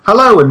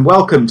Hello and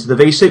welcome to the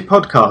vSoup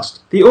podcast,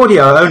 the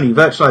audio-only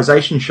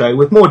virtualization show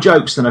with more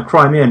jokes than a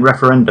Crimean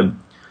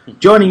referendum.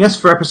 Joining us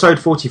for episode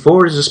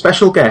 44 is a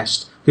special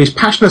guest who's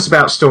passionate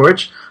about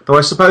storage, though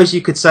I suppose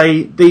you could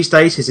say these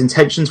days his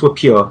intentions were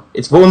pure.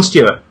 It's Vaughan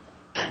Stewart.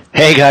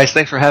 Hey guys,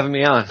 thanks for having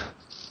me on.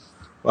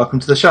 Welcome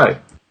to the show.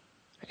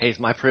 Hey, it's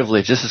my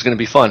privilege. This is going to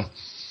be fun.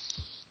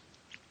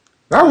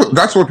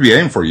 That's what we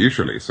aim for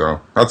usually,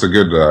 so that's a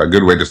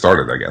good way to start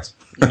it, I guess.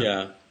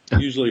 Yeah,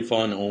 usually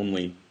fun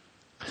only.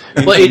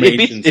 Well,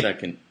 Information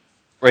second.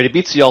 Right, it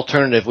beats the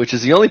alternative, which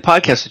is the only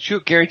podcast that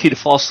you're guaranteed to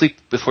fall asleep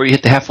before you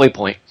hit the halfway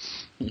point.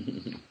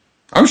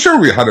 I'm sure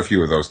we had a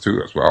few of those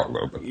too as well,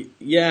 though. But.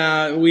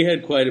 Yeah, we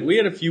had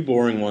a few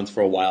boring ones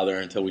for a while there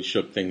until we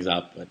shook things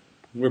up, but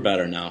we're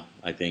better now,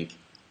 I think.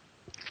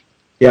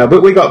 Yeah,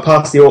 but we got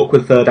past the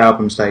awkward third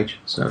album stage,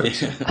 so...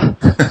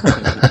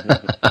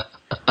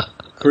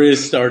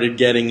 Chris started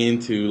getting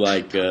into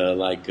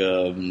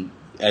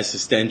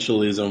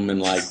existentialism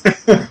and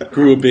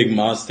grew a big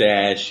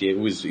mustache. It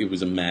was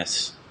a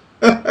mess.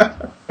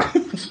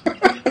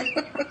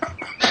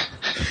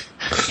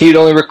 He'd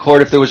only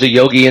record if there was a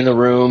yogi in the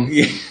room.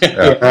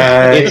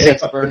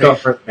 It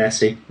got really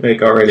messy. It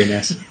got really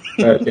messy.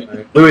 But,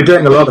 we were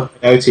doing a lot of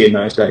peyote in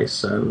those days,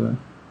 so...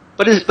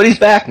 But he's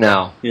back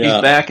now. Yeah.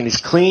 He's back and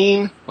he's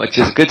clean, which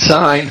is a good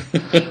sign.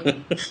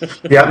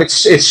 Yeah,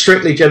 it's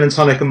strictly gin and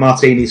tonic and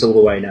martinis all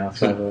the way now.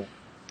 So,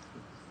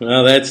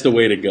 well, that's the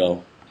way to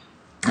go.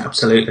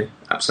 Absolutely.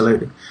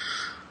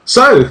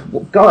 So,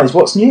 guys,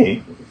 what's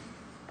new?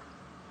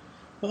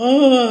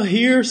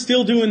 Here,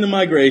 still doing the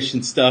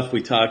migration stuff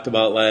we talked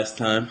about last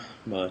time,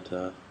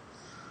 but...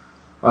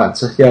 Right,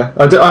 so, yeah,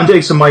 I'm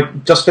doing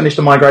just finished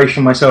a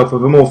migration myself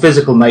of a more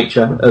physical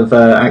nature of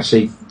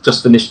actually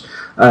just finished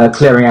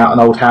clearing out an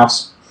old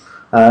house.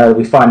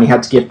 We finally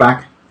had to give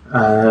back.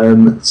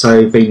 So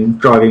I've been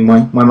driving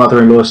my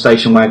mother-in-law's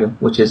station wagon,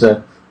 which is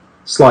a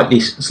slightly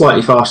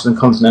faster than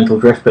Continental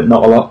Drift, but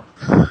not a lot.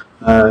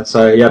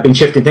 So yeah, I've been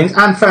shifting things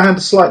and found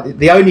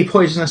the only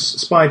poisonous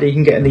spider you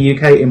can get in the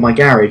UK in my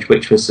garage,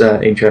 which was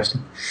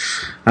interesting,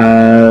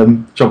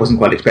 which I wasn't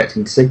quite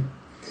expecting to see.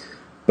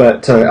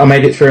 But I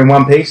made it through in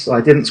one piece.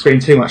 I didn't scream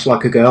too much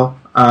like a girl,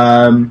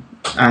 and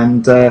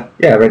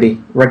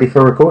ready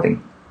for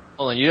recording.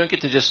 Hold on, you don't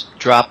get to just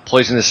drop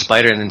poisonous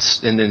spider and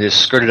then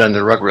just skirt it under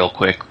the rug real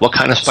quick. What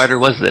kind of spider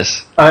was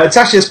this? It's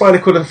actually a spider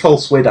called a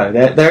false widow.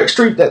 They're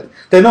extreme.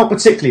 They're not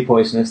particularly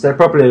poisonous. They're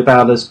probably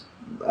about as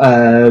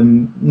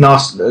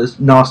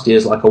nasty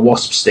as like a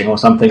wasp sting or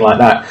something like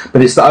that.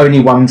 But it's the only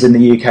ones in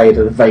the UK that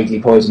are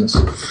vaguely poisonous.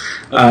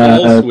 A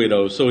false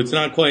widow, so it's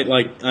not quite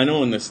like, I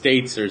know in the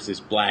States there's this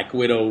black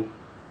widow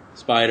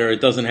spider. It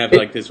doesn't have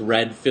this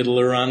red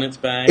fiddler on its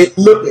back. It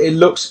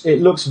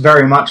looks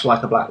very much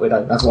like a black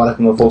widow. That's why they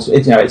call it false.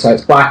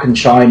 It's black and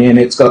shiny, and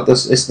it's got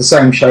this. It's the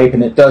same shape,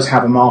 and it does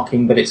have a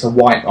marking, but it's a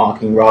white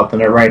marking rather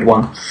than a red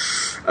one.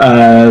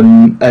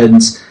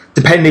 And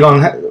depending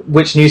on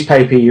which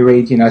newspaper you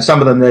read, some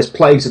of them there's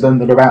plagues of them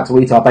that are about to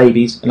eat our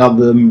babies, and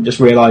other of them just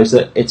realise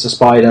that it's a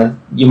spider.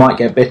 You might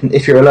get bitten.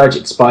 If you're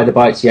allergic to spider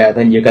bites,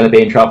 then you're going to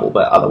be in trouble.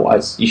 But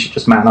otherwise, you should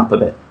just man up a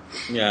bit.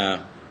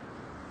 Yeah.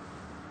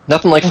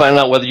 Nothing like finding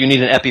out whether you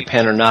need an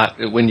EpiPen or not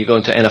when you go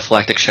into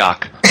anaphylactic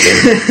shock.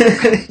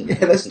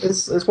 Yeah,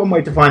 there's one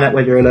way to find out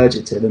whether you're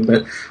allergic to them,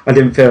 but I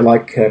didn't feel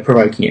like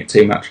provoking it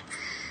too much.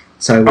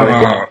 So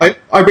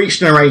I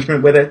reached an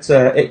arrangement with it.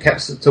 It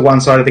kept to one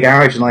side of the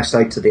garage, and I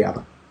stayed to the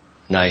other.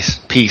 Nice.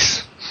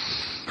 Peace.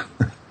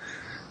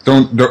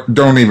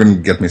 Don't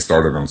even get me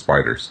started on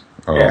spiders.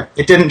 Yeah,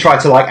 it didn't try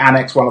to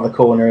annex one of the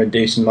corner and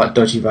do some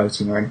dodgy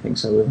voting or anything.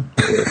 So.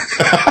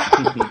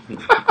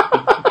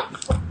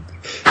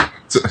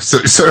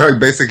 So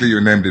basically you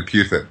named it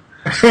Puthin.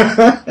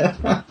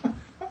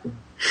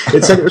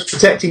 It said it was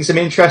protecting some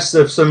interests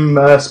of some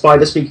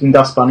spider-speaking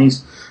dust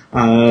bunnies,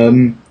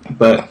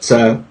 but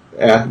I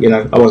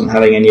wasn't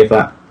having any of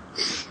that.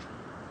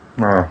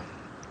 Oh.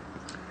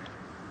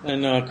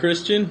 And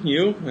Christian,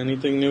 you?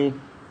 Anything new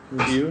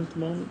with you at the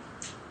moment?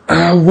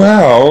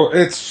 Well,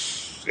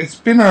 it's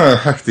been a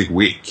hectic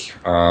week.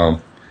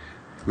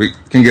 We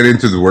can get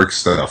into the work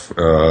stuff,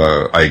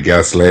 I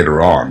guess,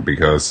 later on,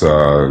 because...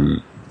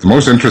 the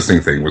most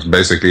interesting thing was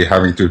basically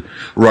having to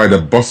ride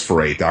a bus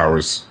for 8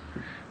 hours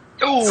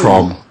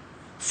from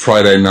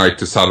Friday night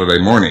to Saturday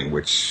morning,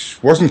 which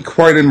wasn't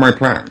quite in my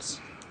plans.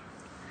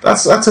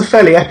 That's a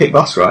fairly epic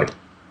bus ride.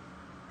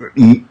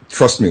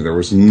 Trust me, there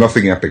was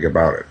nothing epic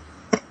about it.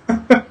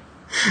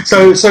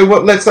 So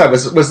what led to that?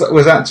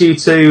 Was that due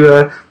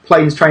to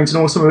planes, trains,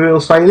 and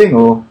automobiles failing,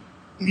 or?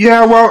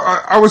 Yeah, well,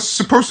 I was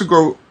supposed to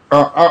go.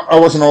 I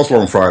was in Oslo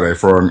on Friday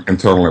for an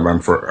internal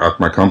event at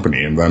my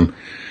company, and then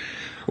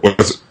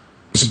was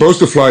supposed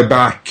to fly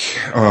back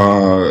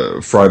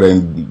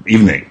Friday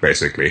evening,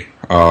 basically.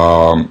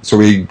 So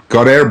we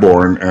got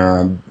airborne,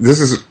 and this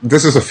is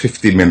a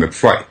 50-minute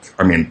flight.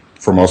 I mean,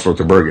 from Oslo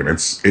to Bergen,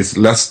 it's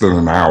less than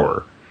an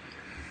hour.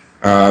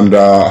 And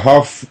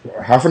half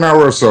an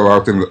hour or so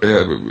out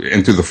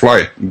into the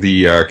flight,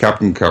 the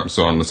captain comes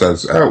on and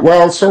says,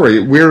 "Well, sorry,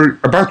 we're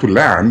about to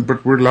land,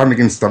 but we're landing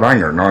in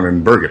Stavanger, not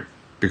in Bergen."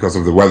 because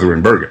of the weather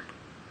in Bergen.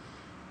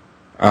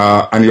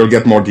 And you'll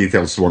get more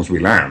details once we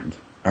land.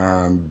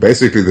 And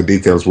basically the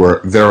details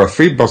were, there are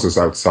 3 buses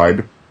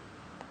outside,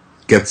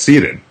 get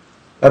seated.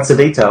 That's a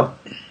detail.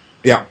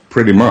 Yeah,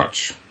 pretty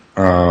much.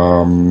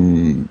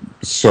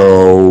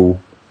 So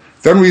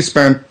then we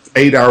spent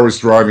 8 hours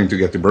driving to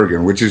get to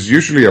Bergen, which is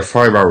usually a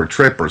 5-hour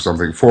trip or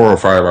something, 4 or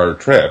 5 hour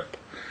trip.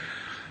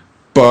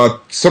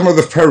 But some of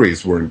the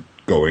ferries weren't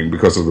going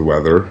because of the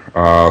weather,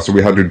 so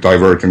we had to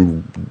divert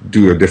and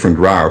do a different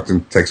route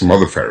and take some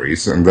other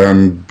ferries, and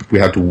then we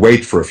had to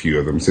wait for a few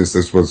of them since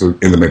this was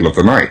in the middle of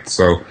the night.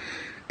 So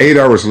 8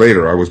 hours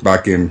later, I was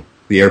back in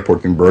the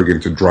airport in Bergen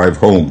to drive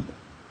home.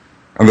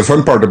 And the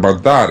fun part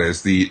about that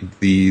is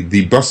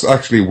the bus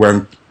actually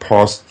went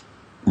past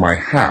my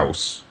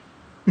house,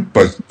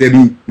 but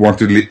didn't want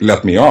to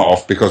let me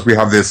off because we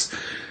have this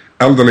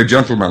elderly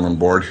gentleman on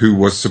board who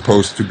was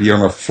supposed to be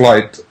on a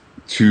flight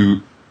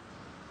to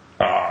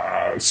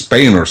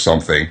Spain or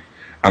something,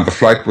 and the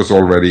flight was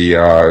already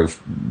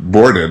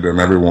boarded, and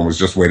everyone was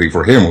just waiting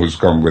for him, who's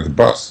come with the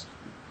bus.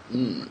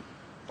 Mm.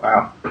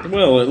 Wow.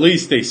 Well, at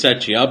least they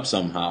set you up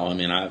somehow. I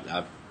mean,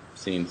 I've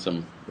seen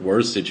some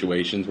worse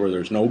situations where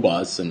there's no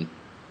bus, and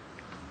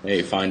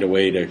hey, find a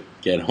way to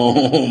get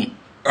home.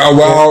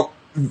 Well,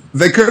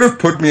 they could have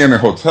put me in a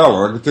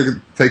hotel. I could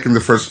have taken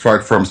the first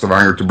flight from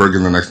Stavanger to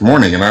Bergen the next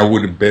morning, and I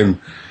would have been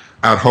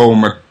at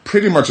home at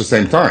pretty much the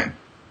same time.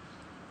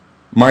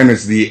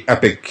 Minus the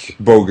epic,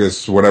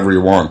 bogus, whatever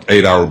you want,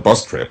 8-hour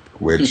bus trip,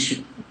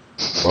 which,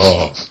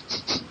 oh.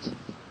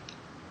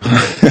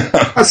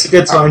 That's a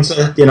good time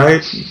to,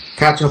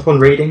 catch up on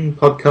reading,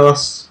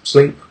 podcasts,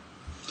 sleep.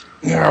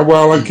 Yeah,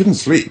 well, I couldn't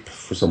sleep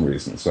for some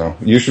reason, so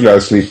usually I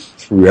sleep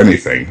through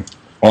anything,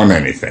 on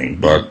anything,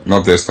 but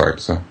not this time,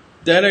 so.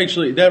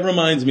 That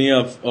reminds me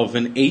of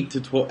an 8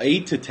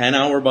 to 10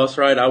 hour bus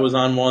ride I was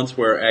on once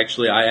where I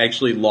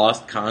actually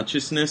lost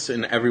consciousness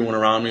and everyone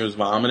around me was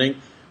vomiting.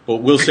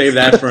 But we'll save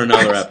that for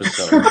another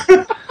episode.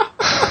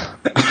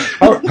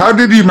 How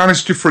did you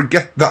manage to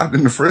forget that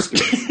in the first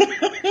place?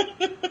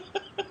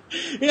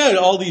 Yeah,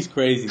 all these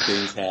crazy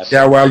things happen.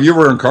 Yeah, well, you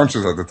were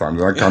unconscious at the time,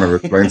 so that kind of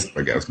explains it,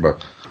 I guess.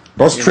 But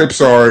bus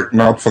trips are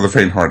not for the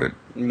faint-hearted.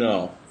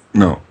 No.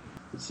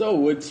 So,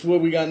 what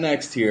we got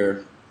next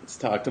here? Let's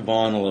talk to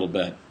Vaughn a little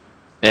bit.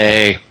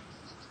 Hey.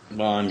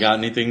 Vaughn, got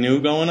anything new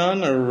going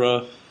on,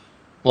 or?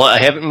 Well, I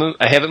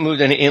haven't moved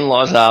any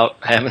in-laws out.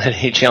 I haven't had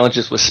any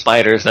challenges with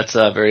spiders. That's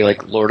very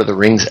like Lord of the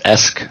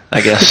Rings-esque,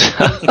 I guess.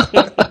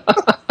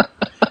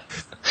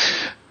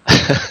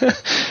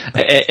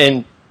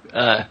 and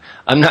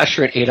I'm not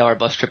sure an 8-hour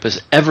bus trip has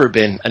ever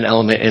been an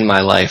element in my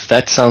life.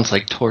 That sounds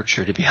like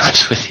torture, to be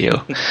honest with you.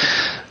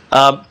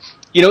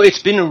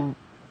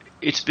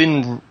 It's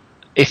been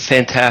a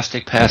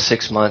fantastic past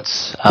 6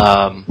 months.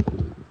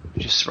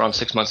 Just around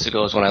 6 months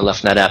ago is when I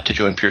left NetApp to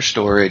join Pure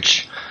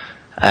Storage.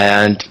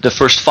 And the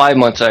first 5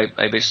 months, I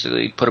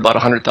basically put about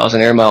 100,000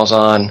 air miles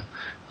on,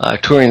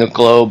 touring the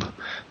globe,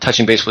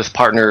 touching base with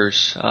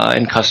partners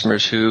and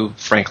customers who,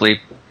 frankly,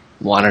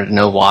 wanted to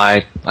know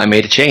why I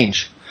made a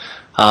change.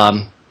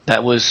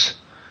 That was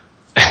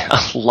a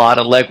lot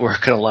of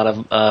legwork and a lot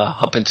of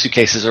humping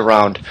suitcases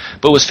around,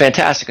 but it was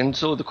fantastic. And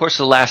so, the course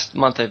of the last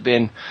month, I've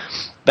been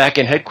back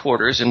in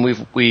headquarters, and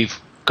we've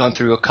gone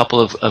through a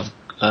couple of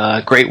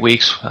great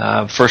weeks.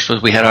 First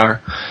was we had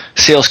our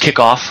sales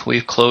kickoff.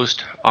 We've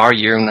closed our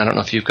year, and I don't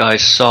know if you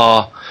guys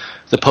saw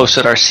the post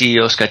that our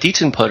CEO Scott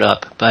Dietzen put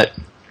up, but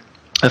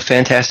a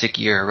fantastic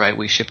year, right?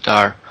 We shipped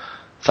our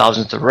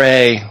 1,000th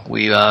array.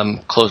 We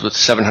closed with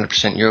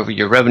 700%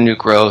 year-over-year revenue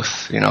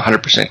growth.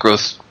 100%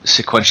 growth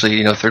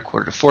sequentially. Third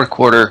quarter to fourth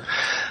quarter.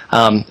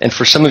 And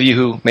for some of you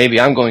who maybe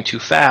I'm going too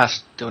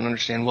fast, don't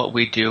understand what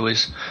we do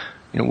is.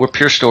 We're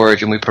Pure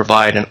Storage, and we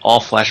provide an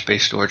all-flash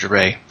based storage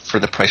array for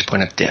the price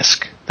point of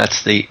disk.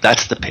 That's the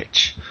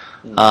pitch.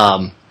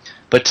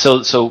 But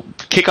so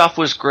kickoff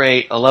was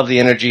great. I love the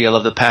energy. I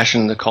love the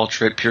passion, the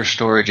culture at Pure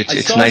Storage. It's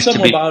nice to be. I saw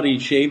something about he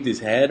shaved his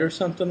head or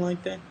something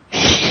like that.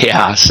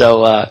 Yeah.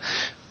 So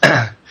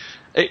I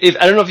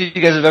don't know if you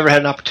guys have ever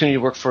had an opportunity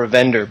to work for a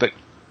vendor, but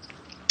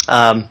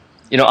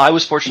I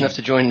was fortunate enough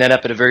to join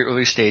NetApp at a very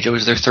early stage. I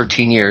was there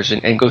 13 years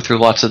and go through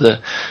lots of the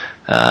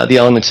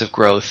elements of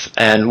growth.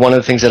 And one of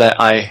the things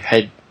that I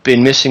had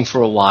been missing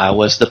for a while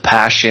was the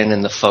passion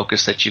and the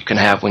focus that you can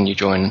have when you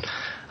join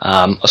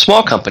a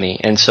small company.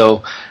 And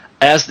so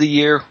as the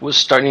year was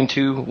starting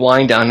to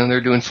wind down and they're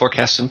doing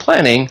forecasts and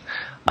planning,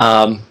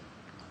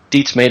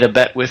 Dietz made a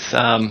bet with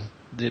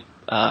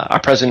our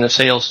president of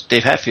sales,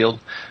 Dave Hatfield,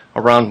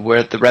 around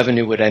where the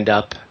revenue would end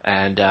up.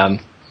 And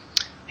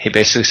he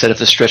basically said if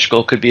the stretch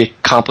goal could be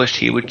accomplished,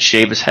 he would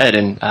shave his head.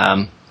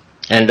 And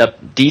ended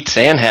up Dietz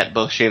and Hat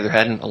both shaved their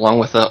head, along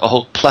with a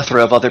whole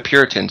plethora of other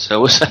Puritans.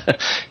 So it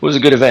was a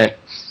good event.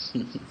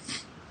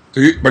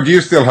 But do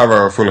you still have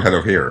a full head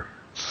of hair?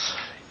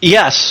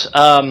 Yes.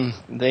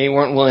 They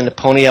weren't willing to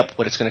pony up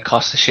what it's going to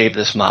cost to shave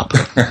this mop. You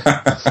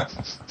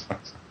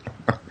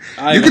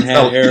could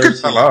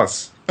tell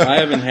us. I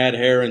haven't had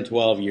hair in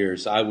 12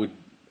 years. I would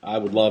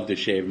love to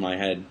shave my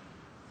head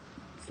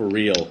for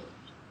real.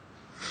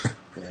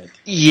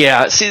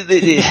 Yeah, see,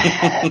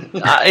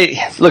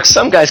 look,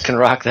 some guys can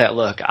rock that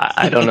look.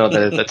 I don't know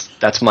that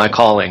that's my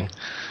calling.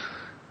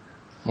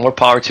 More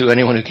power to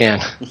anyone who can.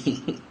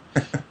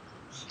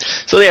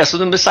 So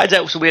then besides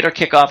that, so we had our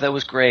kickoff. That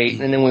was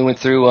great, and then we went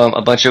through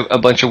a bunch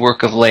of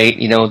work of late.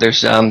 There's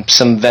some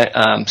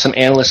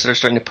analysts that are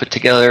starting to put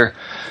together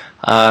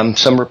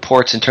some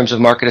reports in terms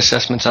of market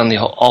assessments on the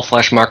all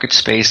flash market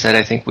space that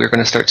I think we're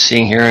going to start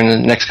seeing here in the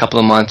next couple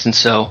of months. And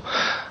so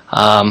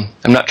I'm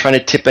not trying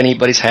to tip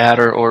anybody's hat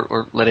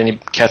or let any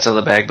cats out of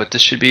the bag, but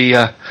this should be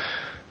a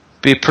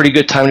pretty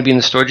good time to be in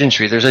the storage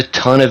industry. There's a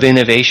ton of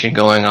innovation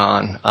going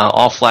on.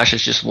 All flash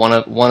is just one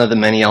of the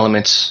many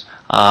elements.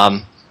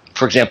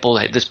 For example,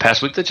 this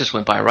past week that just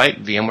went by,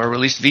 right? VMware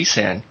released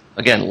vSAN.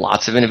 Again,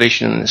 lots of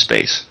innovation in this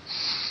space.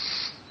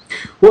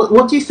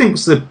 What do you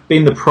think's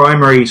been the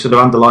primary sort of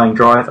underlying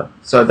driver?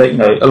 So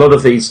that a lot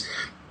of these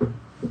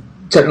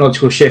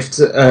technological shifts,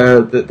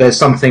 that there's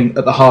something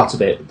at the heart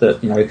of it.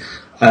 That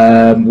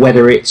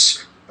whether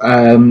it's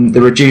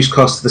the reduced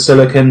cost of the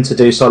silicon to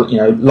do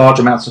large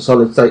amounts of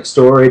solid state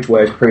storage,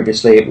 whereas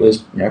previously it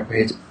was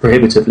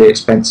prohibitively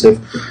expensive,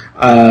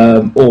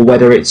 or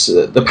whether it's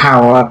the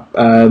power,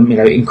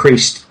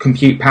 increased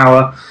compute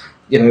power.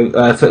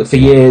 For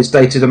years,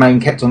 data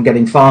domain kept on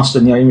getting faster,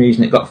 and the only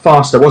reason it got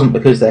faster wasn't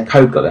because their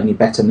code got any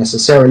better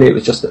necessarily. It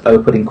was just that they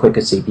were putting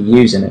quicker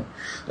CPUs in it.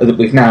 That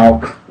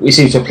we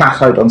seem to have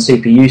plateaued on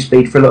CPU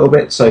speed for a little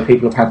bit, so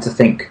people have had to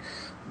think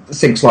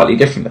slightly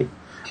differently.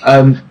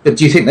 But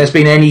do you think there's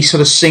been any sort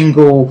of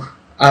single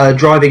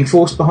driving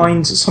force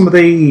behind some of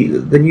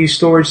the new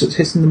storage that's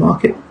hitting the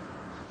market?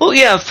 Well,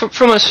 yeah,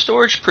 from a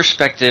storage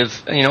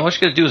perspective, what you got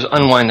to do is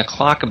unwind the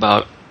clock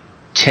about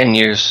 10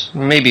 years,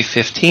 maybe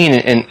 15,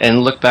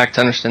 and look back to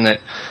understand that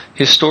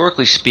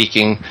historically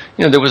speaking,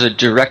 there was a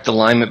direct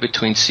alignment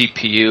between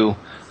CPU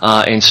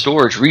and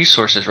storage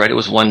resources, right? It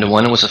was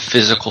one-to-one. It was a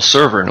physical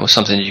server, and it was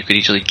something that you could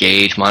easily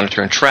gauge,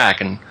 monitor, and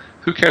track. And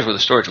who cares where the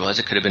storage was?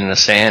 It could have been in a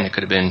SAN. It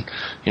could have been,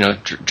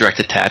 direct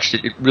attached.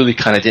 It really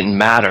kind of didn't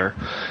matter.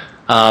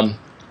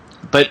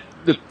 But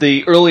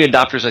the early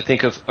adopters, I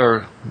think, I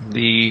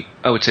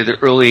would say the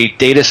early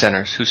data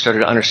centers who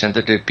started to understand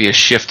that there'd be a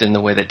shift in the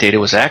way that data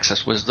was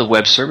accessed was the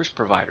web service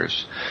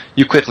providers.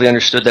 You quickly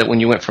understood that when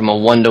you went from a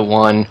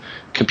one-to-one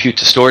compute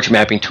to storage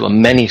mapping to a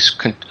many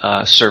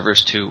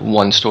servers to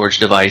one storage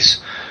device,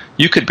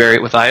 you could vary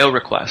it with I/O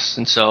requests.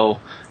 And so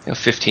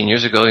 15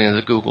 years ago,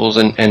 the Googles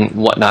and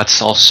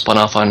whatnots all spun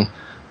off on,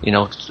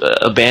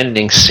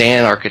 abandoning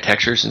SAN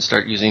architectures and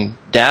start using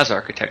DAS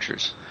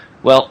architectures.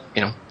 Well,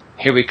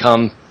 here we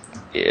come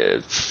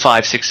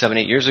 5, 6, 7,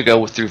 8 years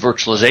ago through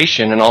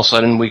virtualization, and all of a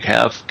sudden we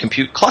have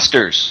compute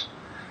clusters,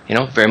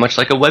 very much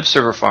like a web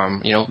server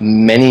farm,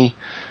 many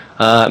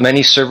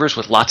servers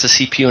with lots of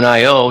CPU and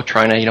I/O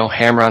trying to,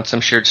 hammer on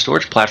some shared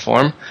storage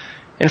platform.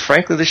 And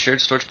frankly, the shared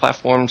storage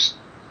platform's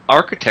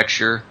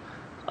architecture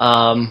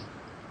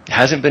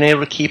hasn't been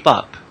able to keep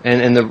up.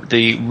 And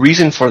the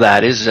reason for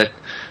that is that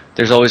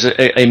there's always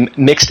a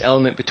mixed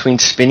element between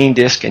spinning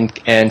disk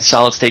and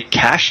solid state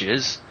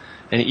caches.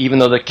 And even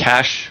though the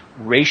cache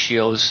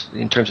ratios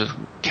in terms of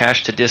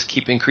cache to disk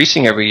keep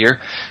increasing every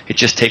year, it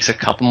just takes a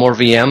couple more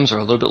VMs or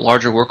a little bit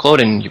larger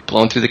workload and you're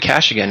blown through the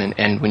cache again.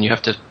 And when you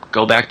have to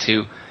go back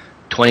to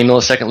 20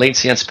 millisecond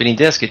latency on spinning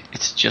disk,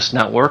 it's just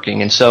not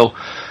working. And so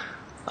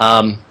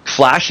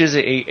Flash is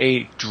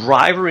a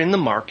driver in the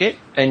market,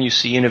 and you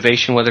see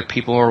innovation whether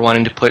people are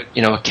wanting to put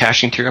a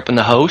caching tier up in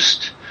the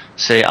host,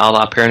 say a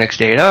la Paranex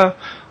Data,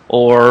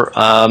 or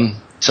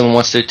someone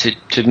wants to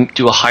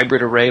do a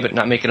hybrid array but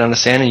not make it on a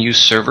SAN and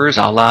use servers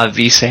a la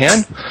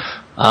vSAN,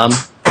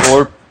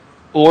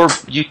 or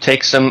you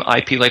take some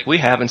IP like we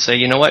have and say,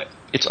 you know what,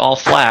 it's all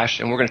flash,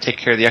 and we're going to take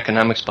care of the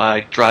economics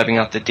by driving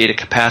out the data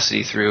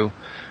capacity through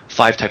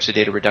 5 types of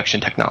data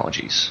reduction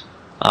technologies.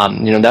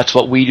 That's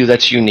what we do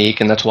that's unique,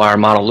 and that's why our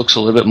model looks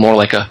a little bit more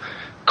like a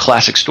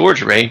classic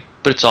storage array,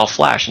 but it's all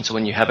flash. And so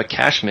when you have a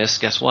cache miss,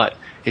 guess what?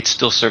 It's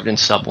still served in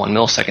sub 1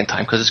 millisecond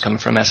time because it's coming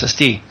from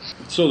SSD.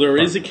 So there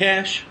is a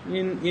cache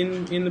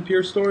in the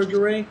Pure Storage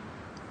array?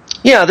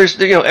 Yeah, there's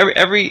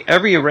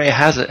every array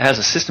has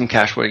a system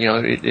cache where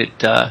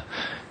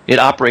it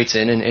operates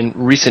in, and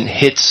recent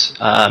hits,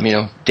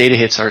 data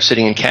hits are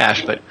sitting in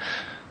cache, but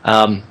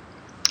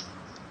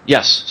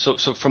yes.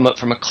 So from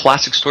a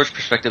classic storage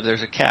perspective,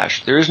 there's a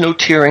cache. There is no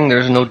tiering.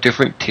 There's no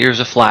different tiers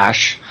of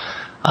flash.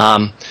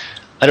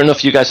 I don't know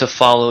if you guys have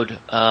followed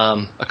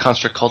a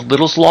construct called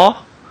Little's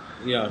Law,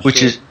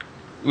 which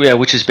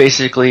is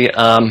basically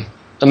a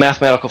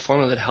mathematical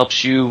formula that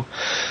helps you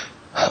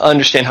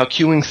understand how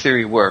queuing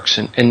theory works,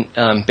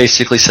 and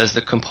basically says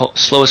the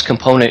slowest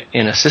component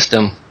in a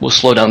system will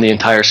slow down the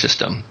entire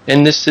system.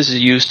 And this is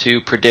used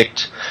to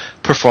predict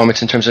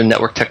performance in terms of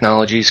network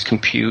technologies,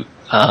 compute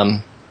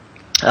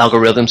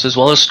algorithms, as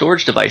well as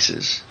storage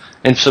devices.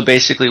 And so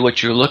basically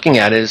what you're looking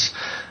at is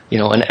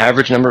an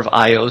average number of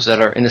IOs that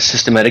are in the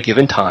system at a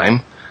given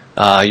time.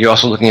 You're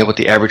also looking at what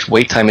the average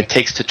wait time it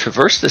takes to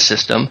traverse the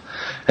system.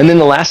 And then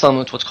the last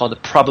element is what's called the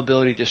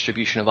probability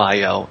distribution of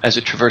I/O as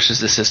it traverses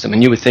the system.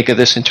 And you would think of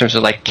this in terms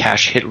of like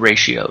cache hit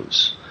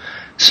ratios.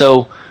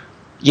 So,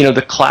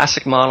 the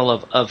classic model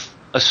of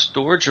a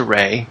storage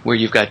array where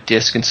you've got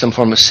disk and some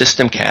form of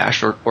system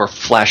cache or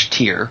flash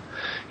tier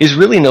is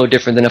really no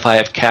different than if I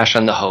have cache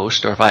on the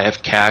host or if I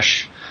have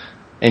cache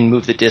and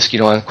move the disk,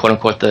 on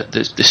quote-unquote the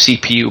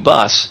CPU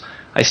bus.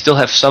 I still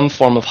have some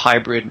form of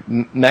hybrid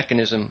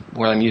mechanism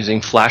where I'm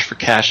using flash for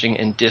caching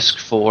and disk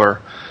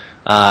for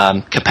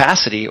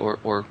capacity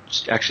or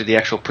actually the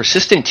actual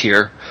persistent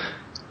tier.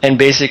 And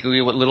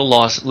basically what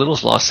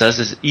Little's Law says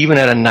is even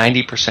at a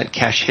 90%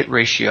 cache hit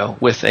ratio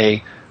with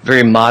a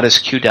very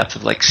modest queue depth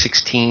of like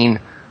 16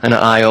 and an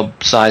I/O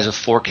size of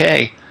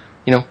 4K,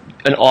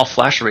 an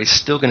all-flash array is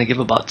still going to give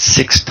about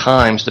 6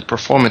 times the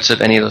performance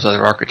of any of those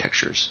other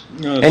architectures.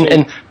 Go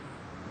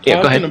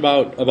ahead.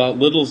 About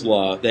Little's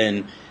Law,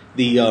 then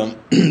the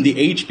the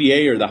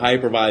HBA or the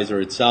hypervisor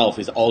itself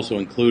is also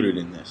included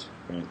in this.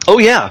 Right? Oh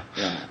yeah.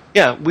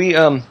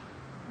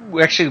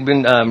 We actually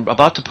been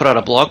about to put out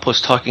a blog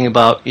post talking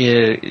about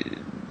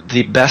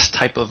the best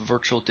type of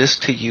virtual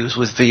disk to use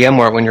with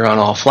VMware when you're on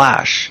all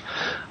flash,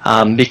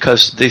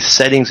 because the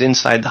settings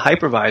inside the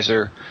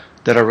hypervisor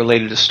that are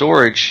related to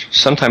storage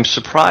sometimes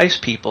surprise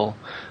people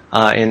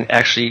and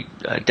actually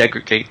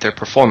degrade their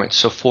performance.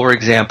 So, for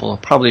example,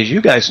 probably as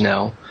you guys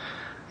know,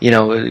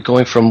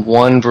 going from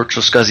one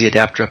virtual SCSI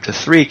adapter up to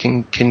 3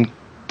 can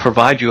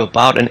provide you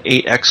about an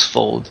 8x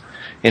fold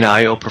in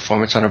I/O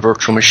performance on a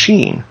virtual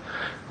machine.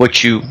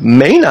 What you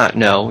may not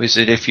know is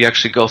that if you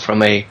actually go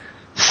from a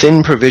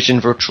thin provision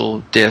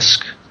virtual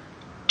disk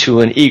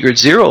to an egress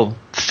 0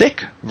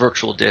 thick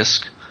virtual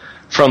disk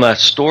from a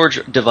storage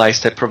device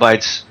that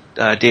provides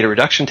data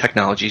reduction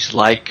technologies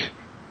like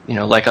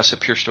us at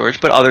Pure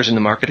Storage, but others in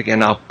the market.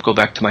 Again, I'll go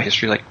back to my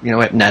history, like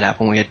at NetApp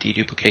when we had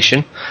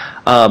deduplication.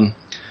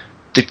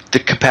 The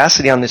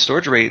capacity on the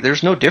storage array,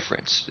 there's no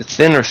difference.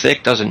 Thin or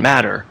thick doesn't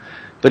matter.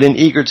 But in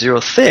egress 0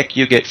 thick,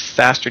 you get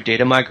faster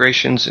data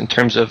migrations in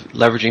terms of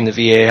leveraging the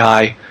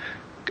VAI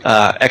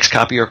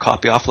XCopy or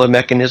copy offload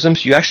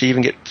mechanisms. You actually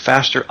even get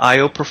faster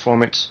I/O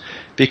performance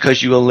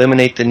because you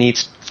eliminate the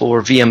needs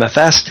for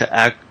VMFS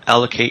to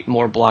allocate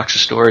more blocks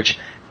of storage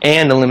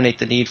and eliminate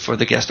the need for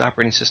the guest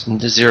operating system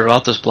to zero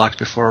out those blocks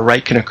before a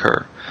write can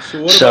occur.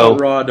 So what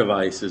about raw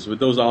devices? Would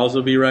those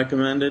also be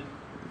recommended?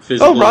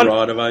 Physical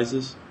raw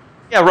devices?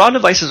 Yeah, raw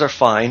devices are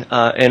fine,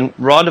 and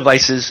raw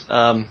devices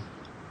from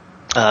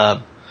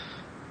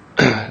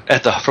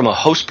a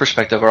host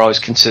perspective are always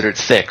considered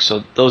thick,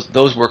 so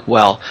those work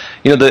well.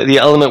 The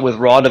element with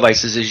raw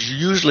devices is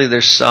usually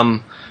there's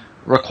some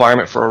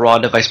requirement for a raw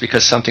device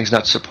because something's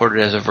not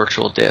supported as a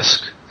virtual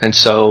disk, and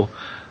so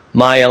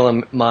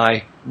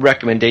my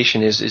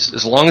recommendation is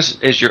as long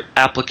as your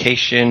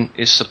application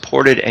is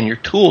supported and your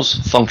tools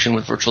function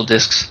with virtual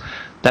disks,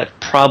 that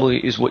probably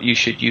is what you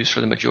should use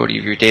for the majority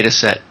of your data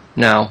set.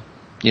 Now,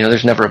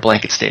 there's never a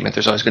blanket statement.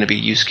 There's always going to be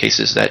use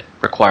cases that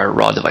require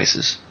raw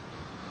devices.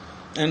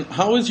 And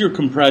how is your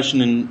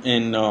compression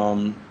in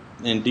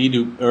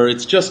dedupe? Or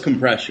it's just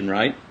compression,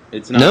 right?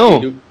 It's not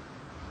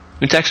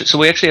dedupe? So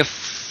we actually have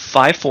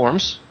 5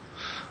 forms.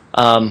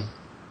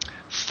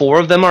 4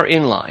 of them are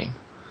inline.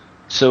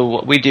 So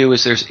what we do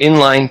is there's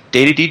inline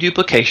data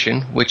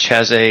deduplication, which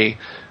has a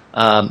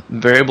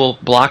variable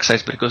block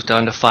size, but it goes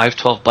down to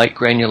 512 byte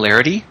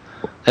granularity.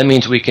 That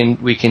means we can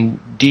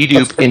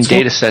dedupe in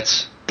data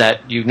sets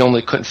that you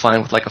normally couldn't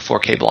find with like a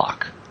 4K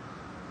block.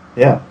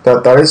 Yeah,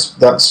 that's. I was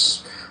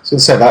going to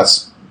say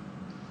that's.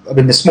 I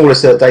mean, the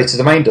smallest that data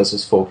domain does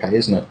is 4K,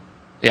 isn't it?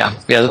 Yeah.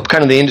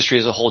 Kind of the industry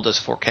as a whole does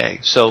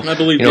 4K. So and I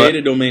believe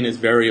data domain is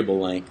variable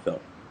length,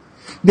 though.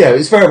 Yeah,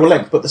 it's variable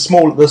length, but the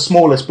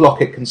smallest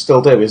block it can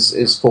still do is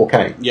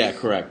 4K. Yeah,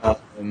 correct.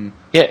 And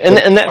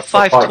that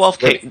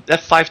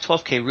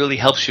 512K really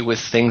helps you with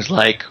things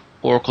like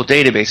Oracle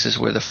databases,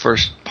 where the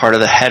first part of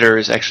the header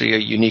is actually a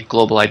unique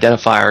global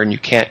identifier, and you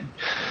can't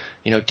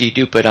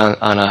dedupe it on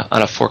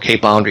a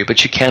 4K boundary,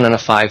 but you can on a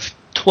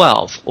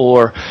 512.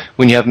 Or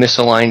when you have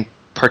misaligned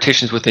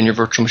partitions within your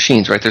virtual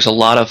machines, right? There's a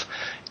lot of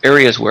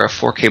areas where a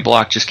 4K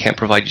block just can't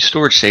provide you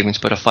storage savings,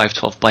 but a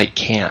 512 byte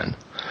can.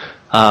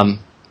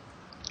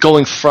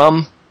 Going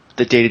from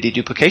the data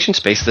deduplication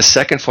space, the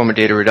second form of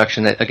data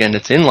reduction that's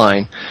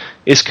inline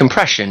is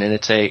compression, and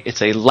it's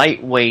a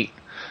lightweight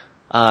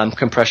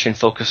compression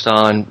focused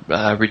on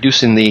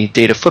reducing the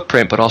data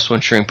footprint, but also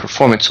ensuring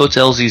performance. So it's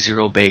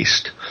LZ0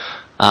 based,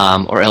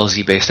 or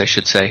LZ based, I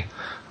should say.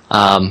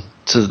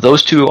 So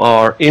those two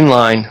are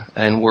inline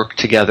and work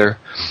together.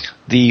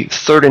 The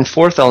third and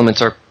fourth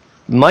elements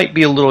might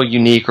be a little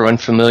unique or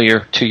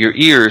unfamiliar to your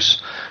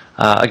ears.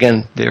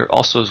 Again, they're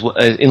also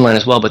inline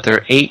as well, but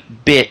they're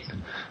 8-bit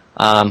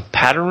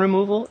pattern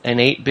removal and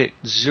 8-bit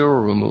zero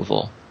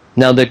removal.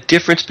 Now, the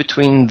difference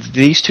between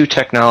these two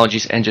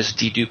technologies and just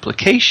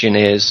deduplication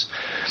is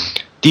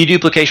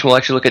deduplication will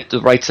actually look at the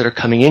writes that are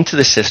coming into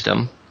the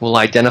system, we'll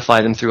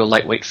identify them through a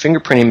lightweight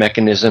fingerprinting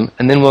mechanism,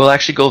 and then we'll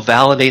actually go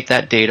validate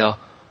that data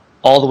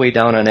all the way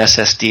down on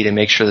SSD to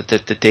make sure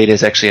that the data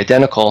is actually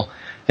identical,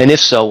 and if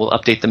so, we'll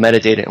update the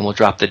metadata and we'll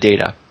drop the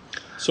data.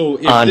 So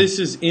if this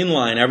is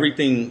inline,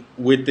 everything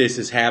with this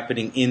is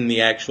happening in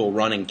the actual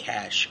running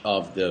cache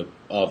of the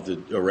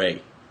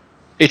array.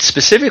 It's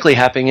specifically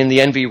happening in the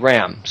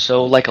NVRAM.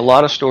 So like a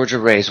lot of storage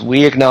arrays,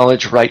 we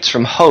acknowledge writes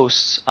from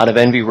hosts out of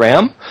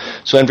NVRAM.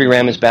 So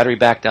NVRAM is battery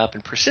backed up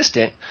and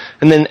persistent.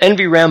 And then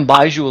NVRAM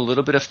buys you a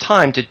little bit of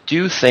time to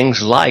do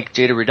things like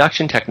data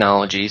reduction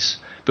technologies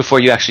before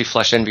you actually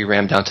flush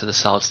NVRAM down to the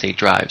solid state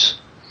drives.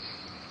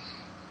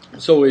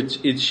 So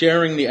it's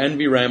sharing the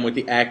NVRAM with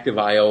the active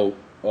I/O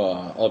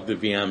of the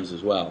VMs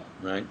as well,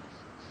 right?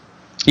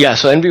 Yeah,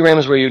 so NVRAM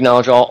is where you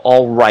acknowledge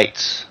all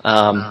writes,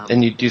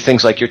 and you do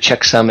things like your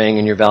checksumming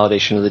and your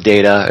validation of the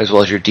data, as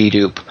well as your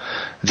dedupe.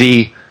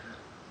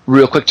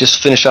 Real quick,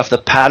 just finish off the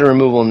pattern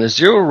removal and the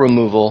zero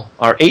removal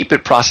are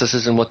 8-bit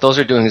processes, and what those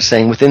are doing is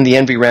saying within the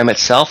NVRAM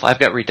itself, I've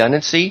got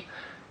redundancy,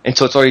 and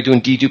so it's already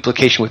doing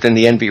deduplication within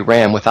the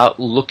NVRAM without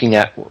looking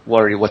at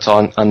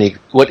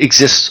what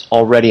exists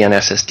already on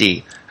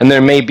SSD. And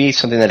there may be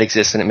something that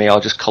exists, and it may all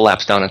just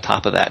collapse down on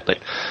top of that, but.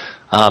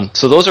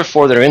 So those are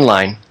 4 that are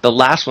inline. The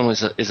last one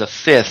is a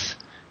fifth,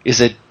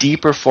 is a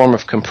deeper form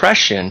of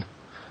compression,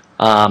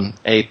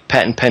 a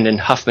patent-pending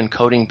Huffman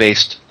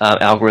coding-based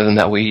algorithm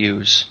that we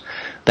use.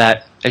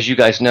 That, as you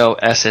guys know,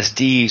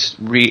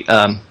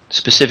 SSDs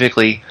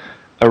specifically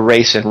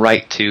erase and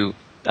write to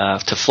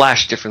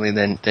flash differently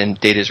than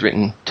data is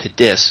written to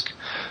disk,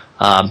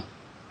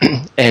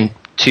 and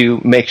to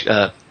make.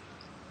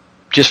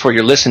 Just for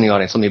your listening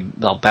audience,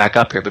 I'll back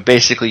up here, but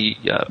basically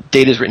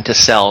data is written to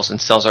cells,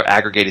 and cells are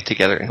aggregated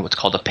together in what's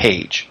called a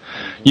page.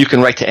 You can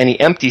write to any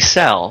empty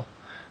cell,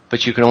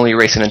 but you can only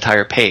erase an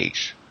entire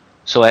page.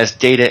 So as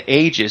data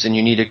ages and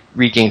you need to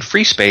regain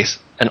free space,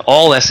 and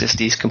all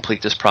SSDs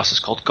complete this process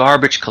called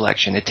garbage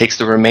collection. It takes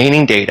the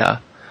remaining data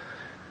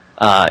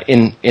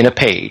in a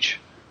page,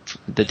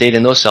 the data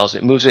in those cells,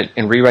 it moves it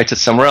and rewrites it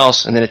somewhere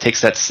else, and then it takes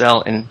that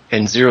cell and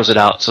zeroes it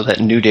out so that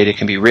new data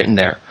can be written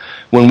there.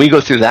 When we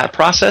go through that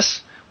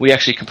process, we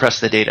actually compress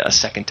the data a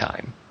second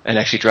time and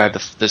actually drive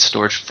the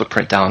storage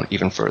footprint down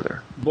even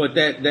further. But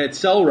that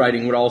cell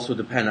writing would also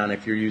depend on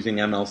if you're using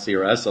MLC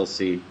or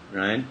SLC,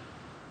 right?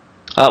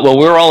 Well,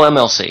 we're all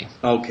MLC.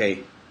 Okay.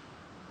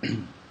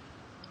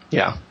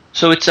 Yeah.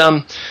 So it's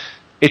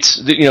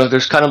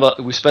there's kind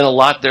of we spend a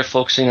lot there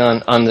focusing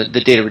on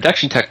the data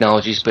reduction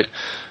technologies, but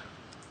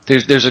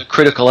there's a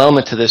critical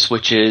element to this,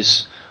 which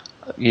is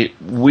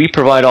we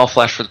provide all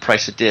flash for the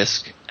price of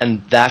disk,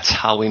 and that's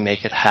how we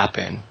make it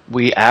happen.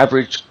 We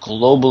average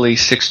globally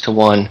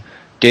 6-to-1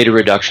 data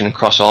reduction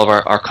across all of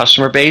our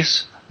customer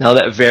base. Now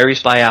that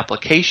varies by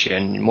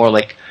application, more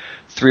like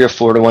 3 or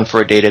 4-to-1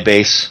 for a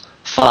database,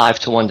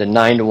 5-to-1 to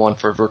 9-to-1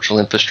 for virtual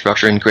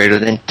infrastructure, and greater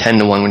than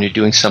 10-to-1 when you're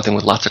doing something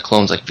with lots of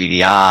clones like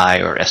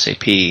VDI or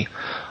SAP.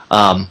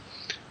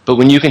 But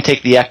when you can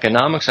take the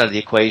economics out of the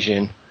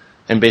equation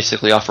and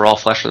basically offer all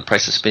flash for the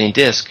price of spinning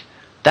disk,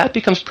 that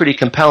becomes pretty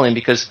compelling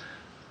because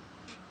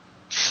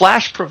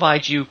flash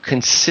provides you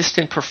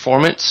consistent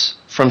performance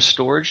from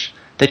storage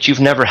that you've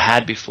never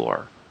had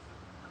before.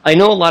 I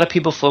know a lot of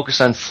people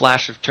focus on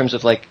flash in terms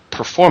of like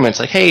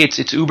performance, like, hey,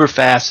 it's uber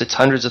fast, it's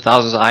hundreds of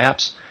thousands of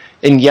IOPS,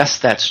 and yes,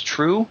 that's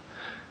true,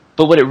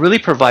 but what it really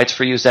provides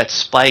for you is that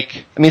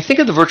spike. I mean, think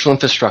of the virtual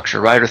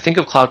infrastructure, right, or think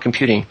of cloud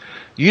computing.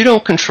 You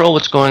don't control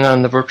what's going on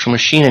in the virtual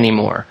machine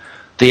anymore.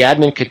 The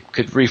admin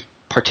could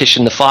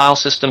partition the file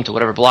system to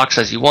whatever block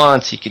size he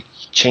wants. He could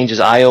change his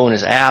I/O in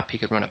his app. He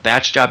could run a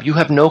batch job. You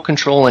have no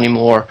control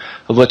anymore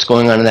of what's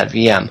going on in that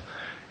VM.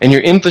 And your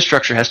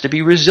infrastructure has to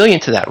be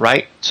resilient to that,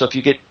 right? So if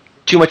you get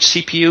too much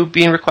CPU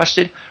being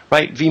requested,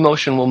 right,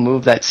 vMotion will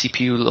move that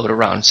CPU load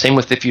around. Same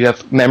with if you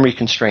have memory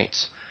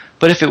constraints.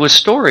 But if it was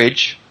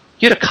storage,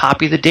 you had to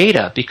copy the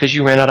data because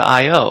you ran out of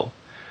I/O.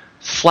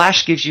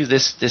 Flash gives you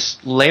this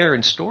layer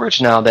in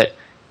storage now that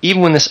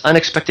even when this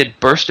unexpected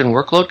burst in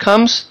workload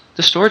comes,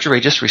 the storage array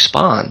just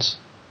responds.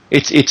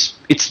 It's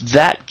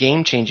that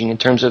game changing in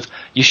terms of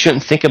you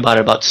shouldn't think about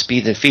it about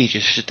speed and feeds.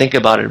 You should think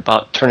about it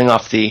about turning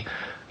off the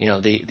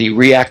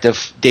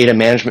reactive data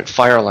management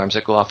fire alarms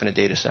that go off in a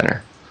data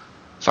center.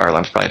 Fire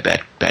alarm's probably a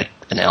bad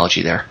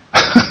analogy there.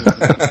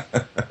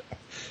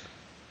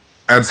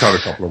 Ed's had a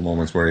couple of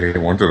moments where he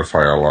wanted a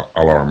fire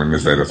alarm in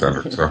his data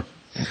center. So.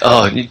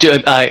 Oh,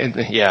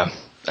 yeah.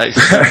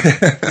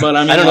 But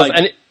I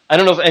mean, I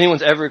don't know if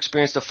anyone's ever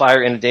experienced a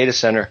fire in a data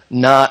center.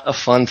 Not a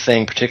fun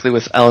thing, particularly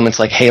with elements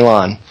like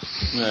halon.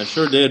 Yeah,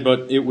 sure did,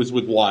 but it was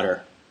with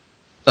water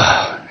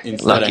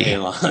instead lucky.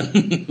 of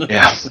halon.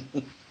 Yeah. So,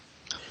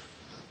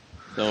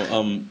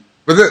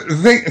 But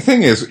the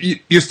thing is,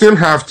 you still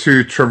have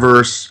to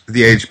traverse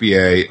the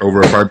HBA over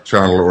a fiber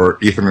channel or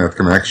Ethernet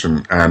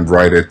connection and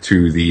write it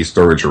to the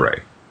storage array.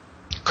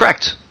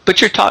 Correct,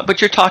 but you're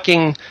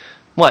talking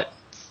what,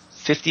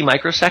 50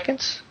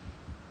 microseconds?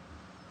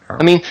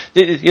 I mean,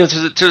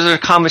 there's a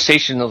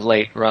conversation of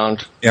late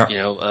around,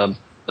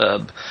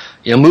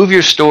 move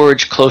your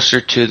storage closer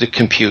to the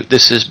compute.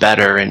 This is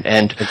better,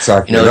 and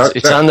exactly.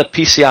 It's on the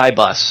PCI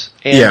bus.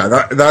 And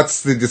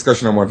that's the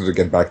discussion I wanted to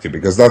get back to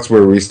because that's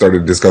where we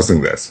started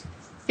discussing this.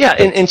 Yeah,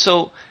 and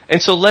so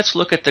let's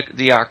look at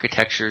the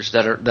architectures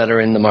that are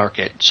in the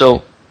market.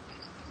 So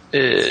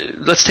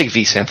let's take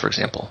vSAN for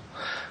example.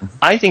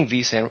 I think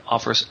vSAN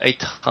offers a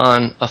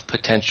ton of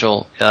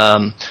potential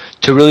to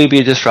really be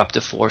a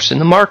disruptive force in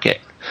the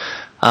market.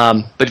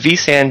 But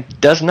vSAN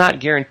does not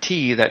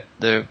guarantee that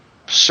the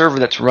server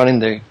that's running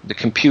the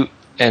compute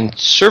and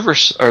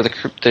servers, or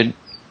the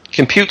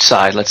compute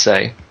side, let's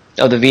say,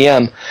 of the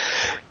VM,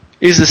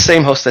 is the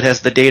same host that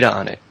has the data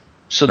on it.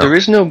 So there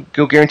is no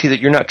guarantee that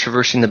you're not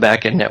traversing the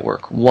backend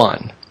network,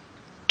 one.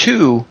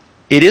 Two,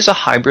 it is a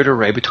hybrid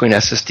array between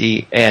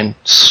SSD and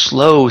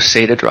slow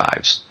SATA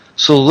drives.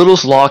 So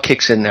Little's Law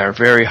kicks in there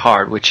very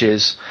hard, which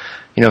is,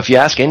 if you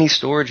ask any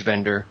storage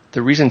vendor,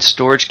 the reason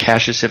storage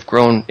caches have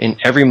grown in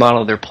every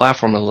model of their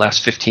platform in the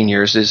last 15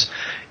 years is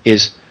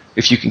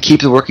if you can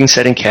keep the working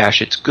setting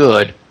cache, it's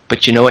good,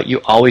 but you know what?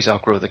 You always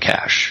outgrow the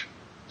cache.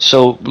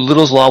 So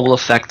Little's Law will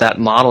affect that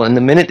model, and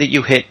the minute that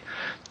you hit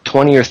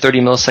 20 or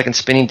 30 millisecond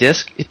spinning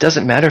disk, it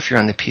doesn't matter if you're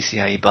on the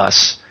PCIe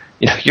bus.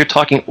 You're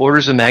talking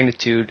orders of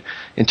magnitude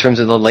in terms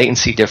of the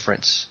latency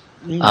difference.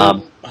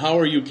 How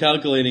are you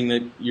calculating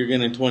that you're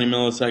getting 20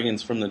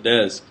 milliseconds from the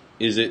disk?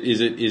 Is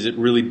it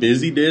really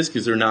busy disk?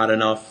 Is there not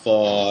enough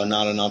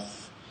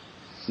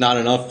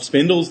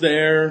spindles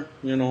there?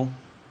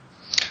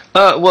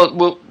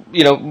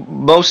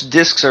 Most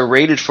disks are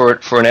rated for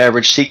an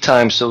average seek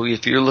time. So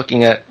if you're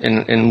looking at,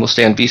 and we'll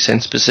stay on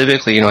vSAN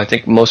specifically, I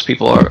think most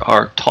people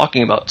are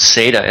talking about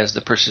SATA as the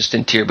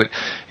persistent tier, but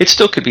it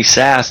still could be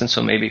SAS, and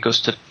so maybe it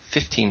goes to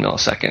 15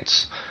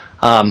 milliseconds.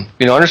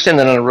 Understand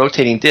that on a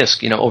rotating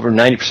disk, over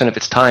 90% of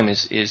its time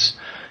is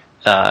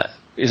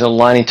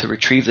aligning to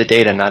retrieve the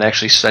data, not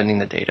actually sending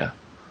the data.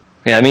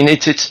 Yeah, I mean,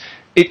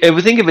 I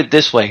would think of it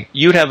this way: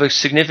 you'd have a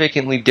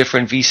significantly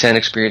different vSAN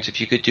experience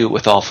if you could do it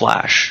with all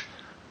flash.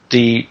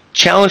 The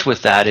challenge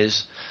with that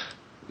is,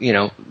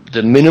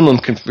 the minimum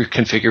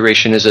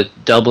configuration is a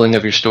doubling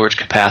of your storage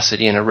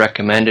capacity, and a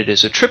recommended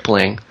is a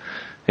tripling.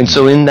 And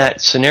so in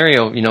that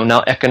scenario,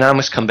 now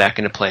economics come back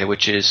into play,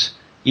 which is,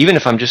 even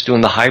if I'm just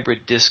doing the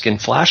hybrid disk and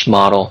flash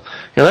model,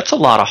 that's a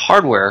lot of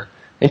hardware.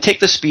 And take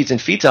the speeds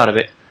and feeds out of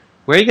it,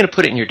 where are you going to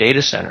put it in your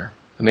data center?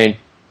 I mean,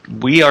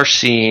 we are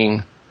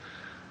seeing,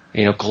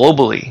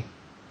 globally,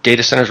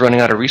 data centers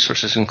running out of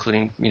resources,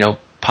 including,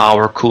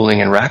 power,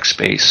 cooling, and rack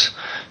space.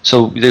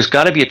 So there's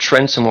got to be a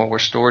trend somewhere where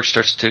storage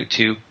starts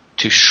to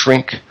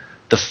shrink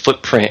the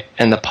footprint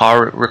and the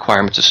power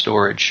requirements of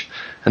storage.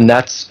 And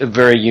that's a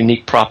very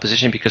unique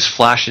proposition, because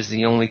flash is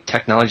the only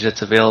technology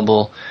that's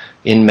available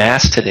in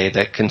mass today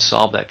that can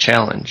solve that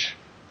challenge.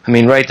 I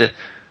mean, right,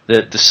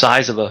 the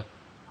size of a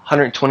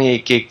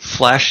 128 gig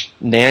flash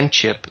NAND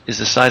chip is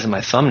the size of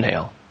my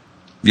thumbnail.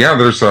 Yeah,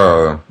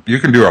 you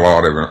can do a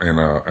lot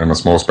in a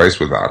small space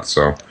with that.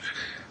 So,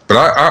 but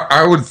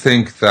I would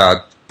think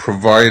that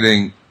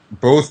providing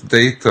both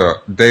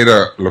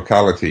data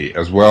locality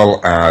as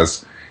well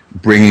as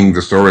bringing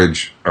the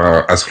storage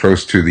as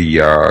close to the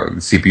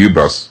CPU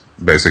bus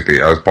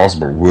basically as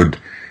possible would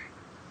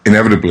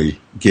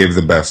inevitably give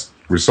the best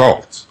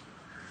results.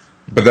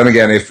 But then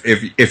again,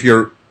 if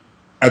you're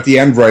at the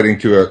end writing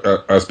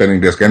to a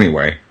spinning disk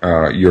anyway,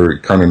 you're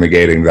kind of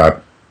negating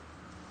that.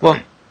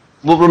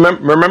 Well,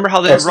 remember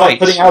how that writes. Like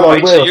putting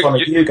alloy wheels on a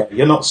Hugo.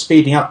 You're not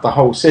speeding up the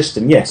whole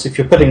system. Yes, if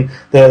you're putting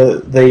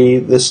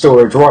the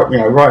storage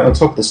right on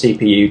top of the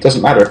CPU, it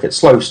doesn't matter if it's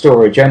slow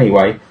storage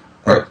anyway.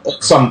 Right.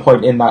 At some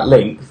point in that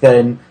link,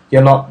 then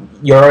you're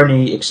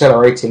only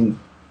accelerating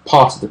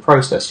part of the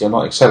process. You're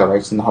not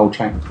accelerating the whole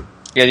chain.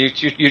 Yeah,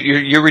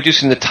 you're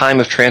reducing the time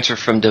of transfer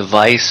from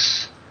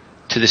device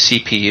to the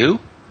CPU.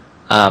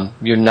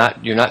 You're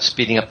not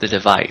speeding up the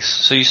device,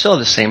 so you still have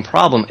the same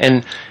problem.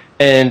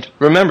 And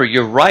remember,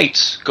 your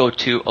writes go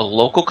to a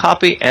local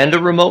copy and a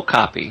remote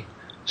copy,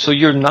 so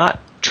you're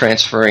not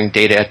transferring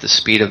data at the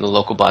speed of the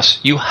local bus.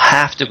 You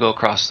have to go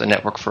across the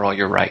network for all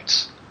your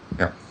writes.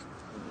 Yeah.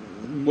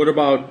 What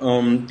about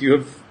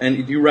do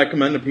you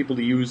recommend to people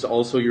to use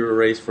also your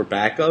arrays for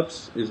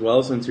backups as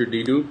well, since you're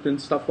deduped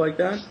and stuff like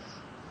that?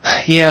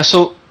 Yeah,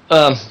 so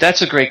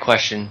that's a great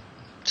question.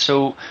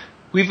 So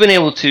we've been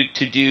able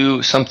to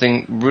do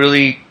something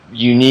really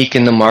unique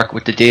in the market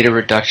with the data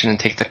reduction and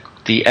take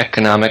the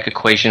economic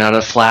equation out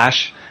of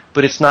flash,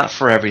 but it's not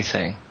for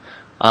everything.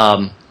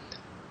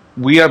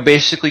 We are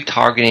basically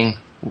targeting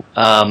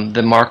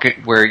the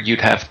market where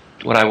you'd have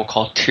what I will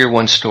call tier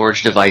 1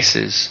 storage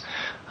devices.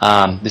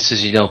 This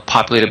is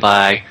populated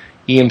by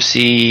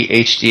EMC,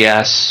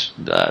 HDS,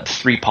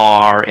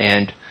 3PAR,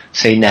 and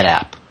say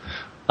NetApp.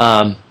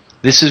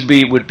 This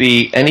would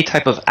be any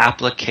type of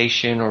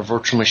application or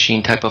virtual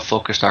machine type of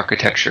focused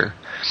architecture.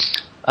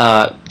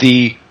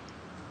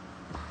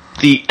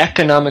 The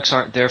economics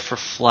aren't there for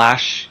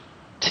flash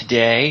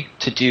today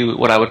to do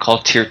what I would call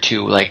tier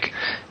 2, like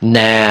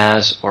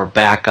NAS or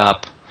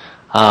backup.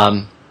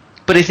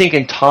 But I think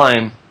in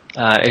time,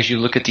 as you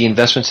look at the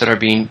investments that are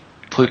being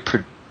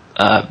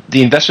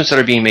the investments that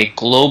are being made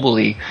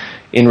globally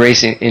in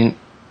raising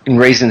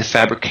the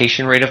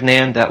fabrication rate of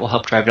NAND, that will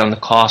help drive down the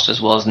cost, as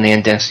well as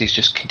NAND densities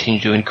just continue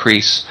to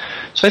increase.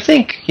 So I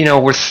think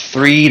we're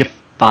 3 to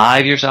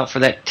 5 years out for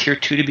that tier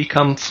 2 to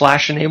become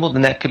flash enabled,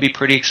 and that could be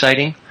pretty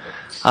exciting.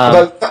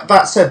 Although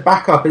that said,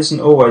 backup isn't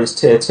always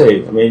tier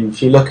 2. I mean,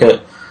 if you look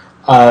at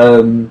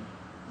my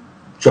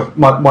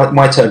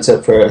turn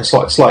for a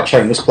slight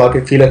shameless plug.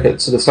 If you look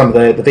at sort of some of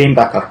the Veeam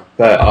backup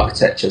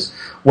architectures,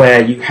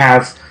 where you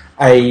have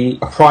a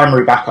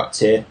primary backup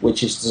tier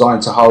which is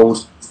designed to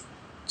hold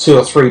 2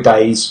 or 3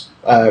 days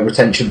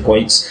retention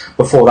points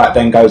before that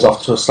then goes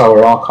off to a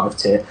slower archive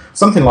tier.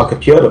 Something like a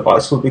Pure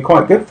device would be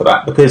quite good for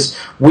that, because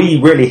we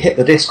really hit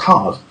the disk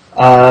hard.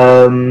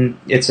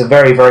 It's a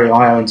very, very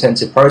I/O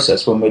intensive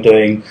process when we're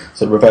doing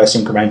sort of reverse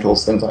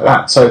incrementals, things like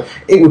that. So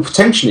it would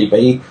potentially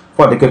be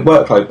quite a good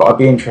workload, but I'd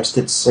be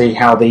interested to see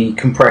how the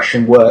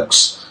compression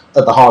works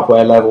at the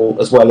hardware level,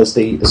 as well as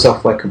the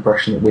software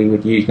compression that we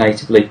would use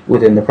natively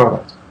within the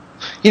product.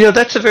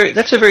 That's a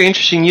very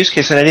interesting use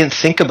case, and I didn't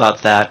think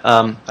about that.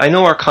 I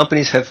know our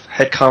companies have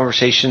had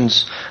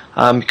conversations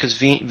because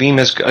Veeam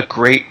has a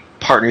great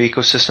partner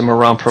ecosystem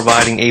around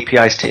providing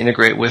APIs to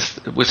integrate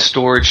with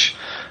storage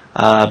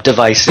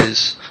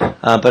devices,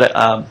 but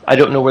I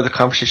don't know where the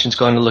conversation's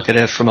going to look at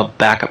it from a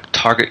backup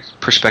target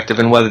perspective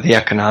and whether the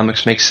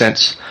economics make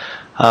sense.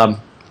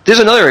 There's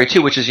another area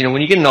too, which is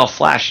when you get an all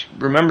flash,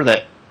 remember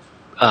that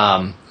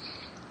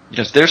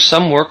there's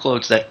some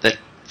workloads that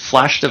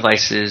flash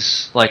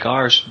devices like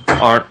ours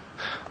aren't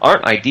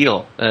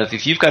ideal.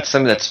 If you've got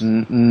something that's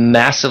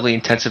massively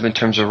intensive in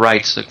terms of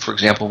writes, like for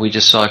example, we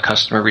just saw a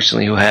customer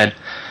recently who had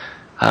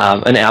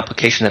an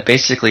application that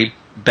basically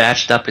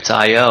batched up its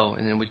I/O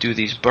and then would do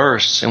these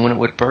bursts, and when it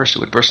would burst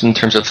in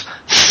terms of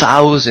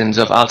thousands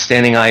of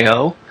outstanding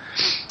I/O.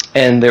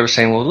 And they were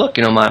saying, well, look,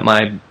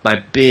 my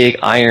big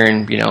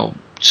iron,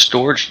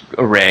 storage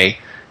array,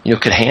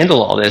 could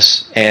handle all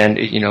this, and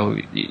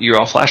your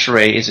all flash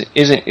array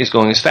is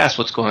going as fast.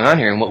 What's going on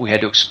here? And what we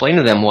had to explain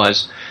to them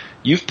was,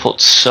 you've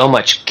put so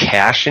much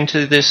cash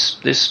into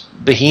this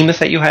behemoth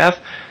that you have.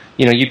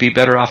 You'd be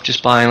better off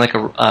just buying like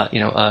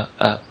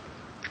a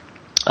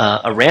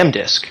RAM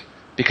disk,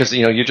 because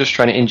you're just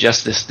trying to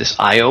ingest this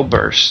I/O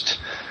burst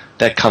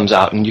that comes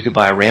out, and you could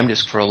buy a RAM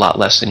disk for a lot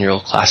less than your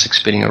old classic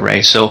spinning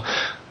array. So,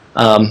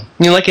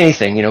 like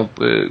anything,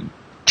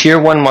 Tier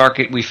 1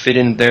 market, we fit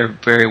in there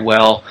very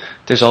well.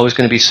 There's always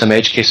going to be some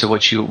edge case of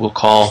what you will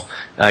call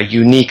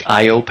unique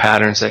I/O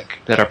patterns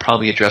that are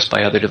probably addressed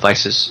by other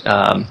devices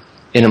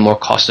in a more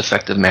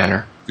cost-effective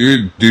manner. Do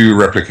you do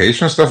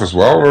replication stuff as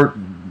well, or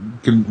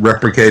can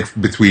replicate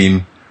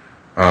between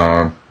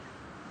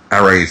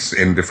arrays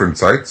in different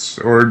sites,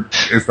 or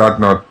is that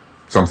not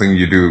something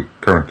you do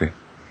currently?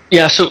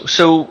 Yeah,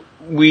 so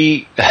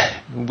we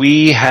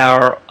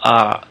are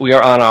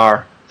on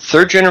our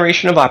 3rd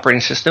generation of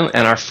operating system,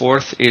 and our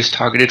 4th is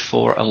targeted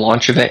for a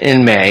launch event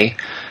in May.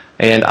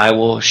 And I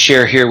will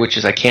share here, which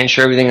is I can't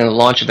share everything in the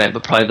launch event,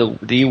 but probably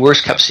the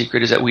worst kept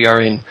secret is that we are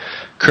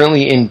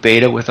currently in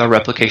beta with our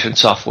replication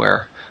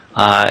software.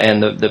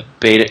 And the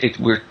beta,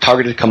 we're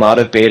targeted to come out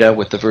of beta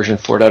with the version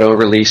 4.0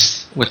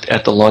 release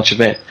at the launch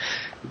event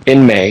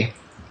in May.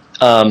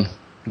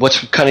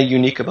 What's kind of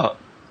unique about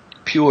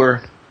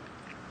Pure,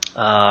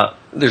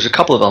 there's a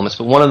couple of elements,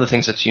 but one of the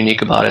things that's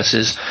unique about us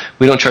is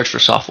we don't charge for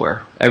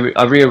software.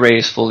 Every array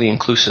is fully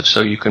inclusive,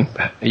 so you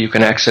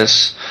can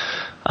access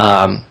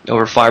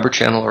over Fibre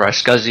Channel or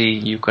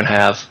iSCSI. You can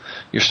have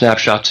your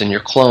snapshots and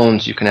your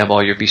clones. You can have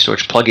all your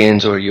vStorage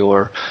plugins or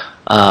your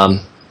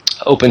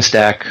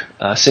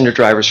OpenStack Cinder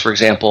drivers, for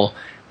example.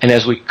 And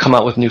as we come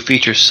out with new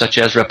features such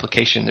as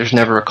replication, there's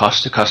never a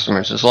cost to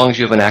customers. As long as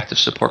you have an active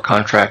support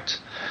contract,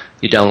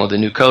 you download the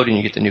new code and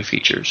you get the new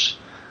features.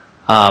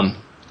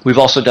 We've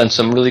also done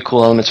some really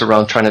cool elements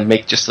around trying to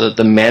make just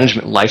the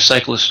management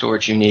lifecycle of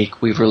storage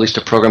unique. We've released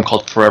a program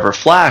called Forever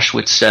Flash,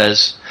 which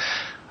says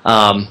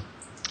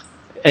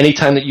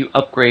anytime that you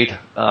upgrade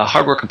a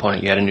hardware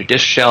component, you add a new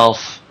disk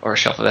shelf, or a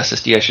shelf of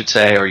SSD, I should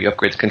say, or you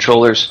upgrade the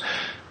controllers,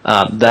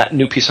 that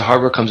new piece of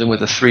hardware comes in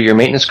with a 3-year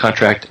maintenance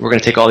contract. We're going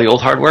to take all the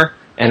old hardware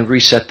and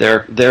reset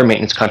their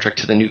maintenance contract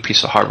to the new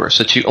piece of hardware.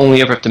 So you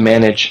only ever have to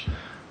manage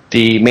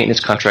the maintenance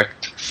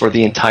contract for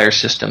the entire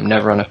system,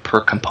 never on a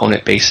per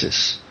component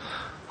basis.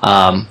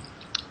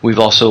 We've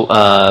also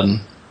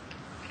gone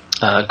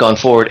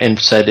forward and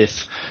said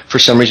if for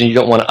some reason you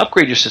don't want to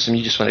upgrade your system,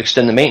 you just want to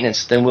extend the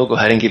maintenance, then we'll go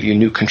ahead and give you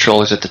new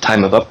controllers at the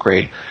time of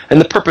upgrade.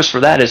 And the purpose for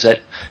that is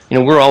that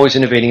we're always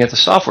innovating at the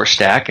software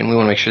stack, and we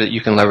want to make sure that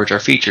you can leverage our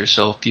features.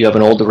 So if you have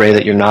an old array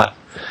that you're not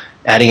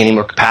adding any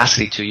more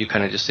capacity to, you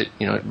kind of just it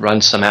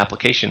runs some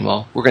application.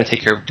 Well, we're going to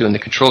take care of doing the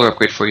controller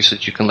upgrade for you so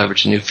that you can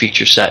leverage the new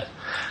feature set.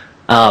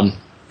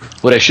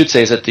 What I should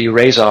say is that the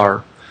arrays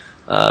are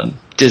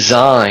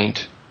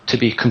designed to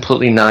be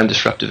completely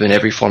non-disruptive in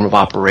every form of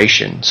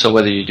operation. So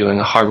whether you're doing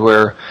a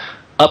hardware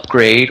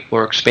upgrade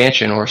or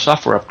expansion or a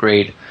software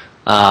upgrade,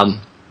 not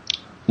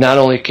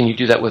only can you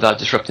do that without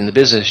disrupting the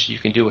business, you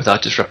can do it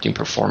without disrupting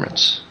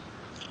performance.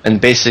 And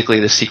basically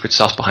the secret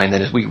sauce behind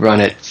that is we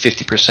run at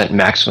 50%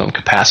 maximum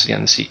capacity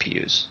on the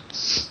CPUs.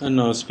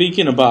 And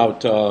speaking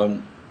about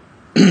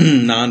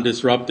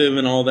non-disruptive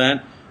and all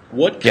that,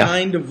 what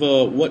kind of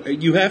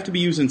what you have to be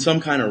using some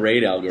kind of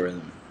RAID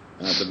algorithm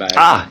at the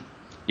back?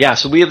 Yeah,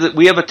 so we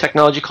have a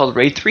technology called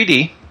RAID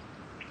 3D,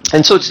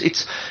 and so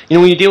it's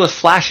when you deal with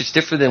flash, it's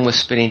different than with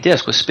spinning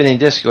disk. With spinning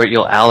disk,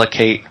 you'll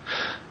allocate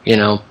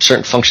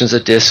certain functions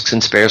of disks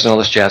and spares and all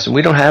this jazz. And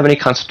we don't have any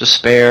concept of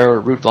spare or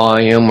root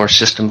volume or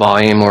system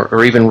volume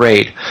or even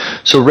RAID.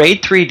 So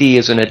RAID 3D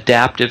is an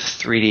adaptive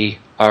 3D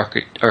or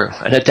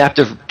an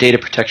adaptive data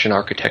protection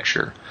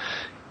architecture.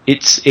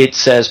 It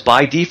says,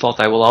 by default,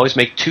 I will always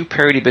make 2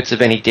 parity bits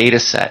of any data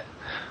set.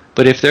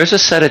 But if there's a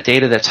set of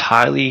data that's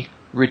highly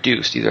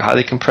reduced, either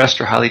highly compressed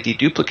or highly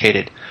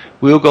deduplicated,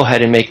 we'll go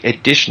ahead and make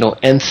additional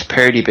nth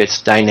parity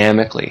bits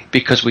dynamically,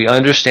 because we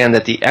understand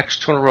that the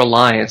external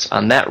reliance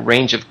on that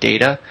range of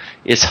data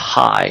is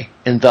high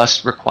and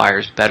thus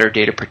requires better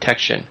data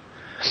protection.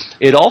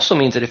 It also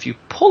means that if you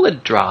pull a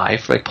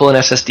drive, like pull an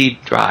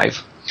SSD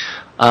drive,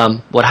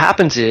 what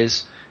happens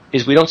is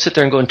we don't sit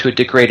there and go into a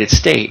degraded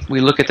state.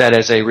 We look at that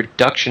as a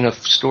reduction of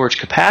storage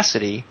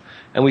capacity,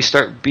 and we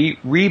start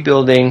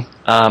rebuilding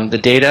the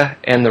data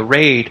and the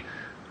RAID,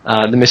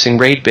 the missing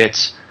RAID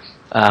bits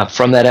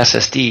from that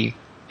SSD,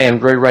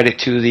 and rewrite it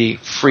to the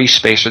free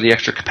space or the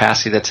extra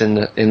capacity that's in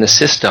the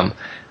system.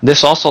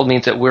 This also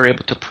means that we're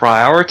able to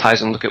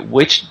prioritize and look at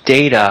which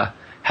data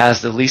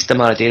has the least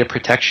amount of data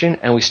protection,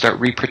 and we start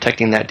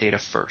reprotecting that data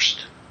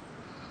first.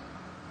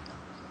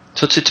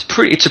 So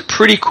it's a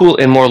pretty cool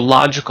and more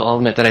logical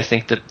element than I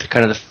think that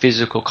kind of the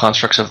physical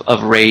constructs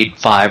of RAID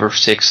 5 or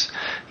 6,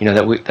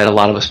 that a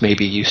lot of us may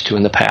be used to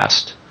in the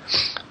past.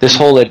 This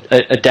whole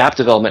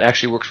adaptive element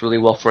actually works really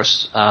well for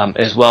us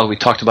as well. We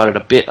talked about it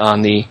a bit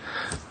on the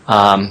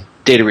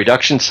data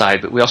reduction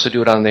side, but we also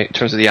do it in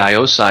terms of the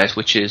I/O size,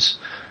 which is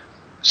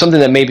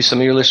something that maybe some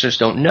of your listeners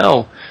don't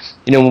know.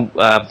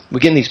 We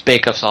get in these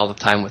bake-offs all the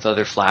time with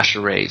other flash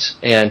arrays,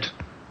 and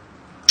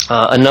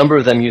a number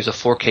of them use a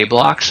 4K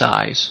block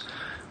size.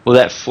 Well,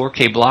 that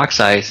 4K block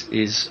size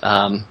is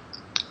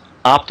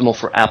optimal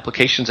for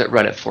applications that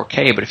run at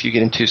 4K, but if you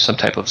get into some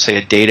type of, say,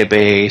 a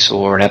database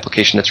or an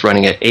application that's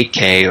running at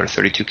 8K or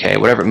 32K,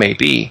 whatever it may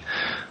be,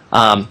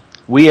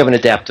 we have an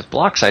adaptive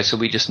block size, so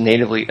we just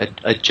natively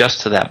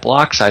adjust to that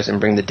block size and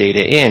bring the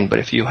data in. But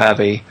if you have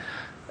a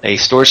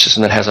storage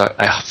system that has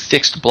a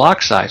fixed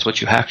block size,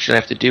 what you actually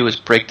have to do is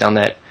break down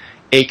that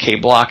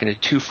 8K block into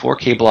 2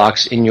 4K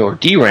blocks in your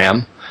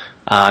DRAM.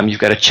 You've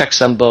got to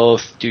checksum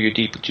both, do your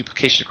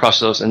duplication across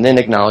those, and then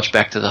acknowledge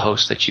back to the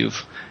host that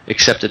you've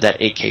accepted that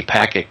 8K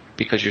packet,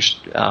 because you're,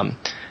 and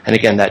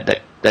again, that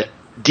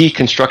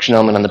deconstruction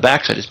element on the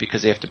backside is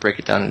because they have to break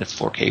it down into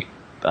 4K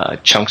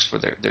chunks for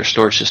their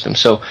storage system.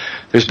 So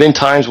there's been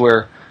times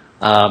where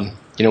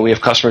we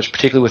have customers,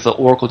 particularly with the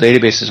Oracle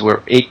databases,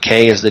 where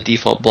 8K is the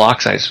default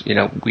block size.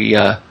 We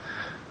have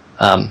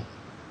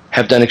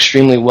done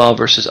extremely well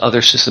versus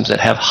other systems that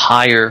have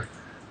higher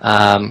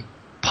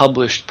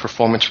published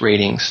performance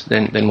ratings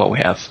than what we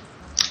have.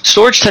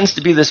 Storage tends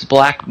to be this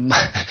black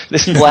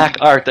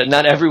art that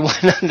not everyone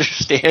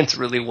understands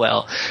really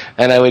well,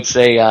 and I would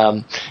say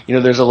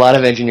there's a lot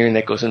of engineering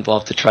that goes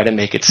involved to try to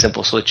make it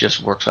simple so it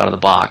just works out of the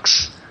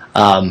box.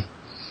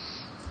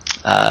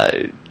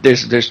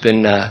 There's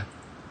been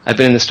I've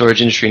been in the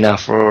storage industry now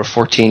for over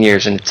 14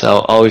 years, and it's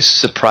always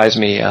surprised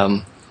me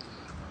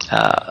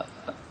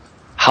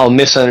how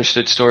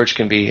misunderstood storage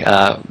can be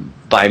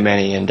by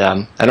many, and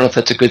I don't know if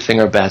that's a good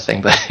thing or a bad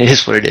thing, but it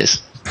is what it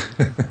is.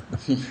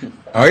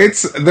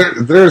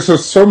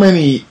 There's so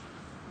many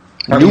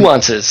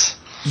nuances.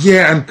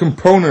 Yeah, and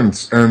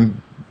components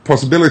and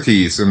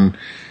possibilities and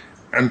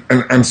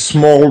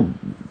small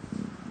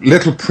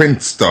little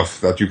print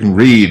stuff that you can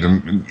read,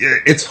 and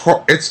it's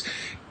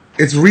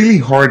really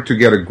hard to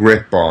get a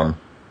grip on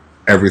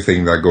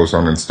everything that goes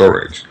on in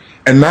storage.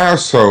 And now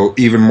so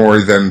even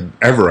more than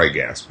ever, I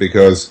guess,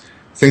 because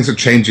things are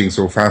changing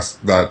so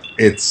fast that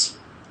it's,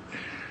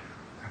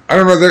 I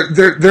don't know,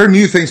 there are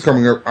new things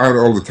coming out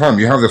all the time.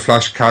 You have the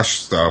flash cache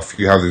stuff,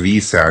 you have the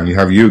vSAN, you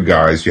have you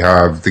guys, you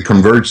have the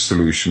converged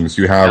solutions,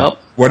 you have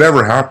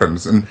whatever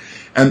happens, and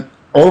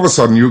all of a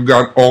sudden you've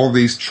got all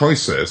these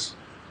choices.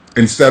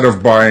 Instead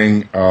of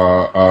buying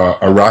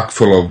a rack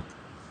full of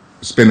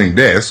spinning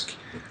disk,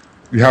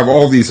 you have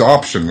all these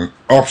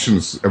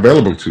options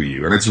available to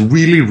you, and it's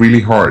really,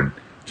 really hard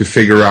to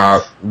figure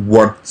out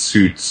what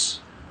suits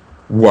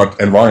what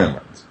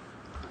environment.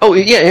 Oh,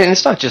 yeah, and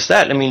it's not just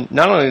that. I mean,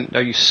 not only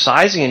are you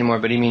sizing anymore,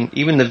 but I mean,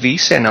 even the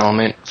vSAN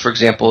element, for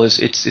example,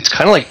 it's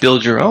kind of like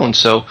build your own.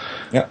 So,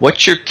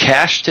 what's your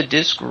cache to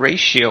disk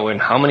ratio, and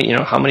how many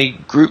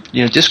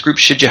disk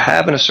groups should you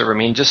have in a server? I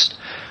mean, just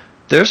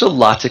there's a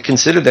lot to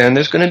consider there, and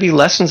there's going to be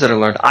lessons that are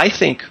learned. I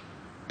think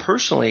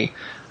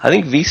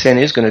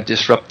vSAN is going to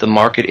disrupt the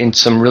market in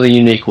some really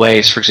unique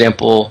ways. For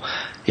example,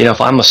 if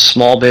I'm a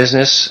small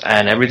business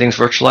and everything's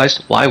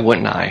virtualized, why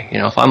wouldn't I?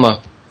 If I'm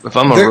a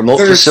remote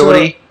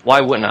facility, why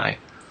wouldn't I?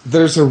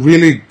 There's a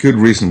really good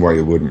reason why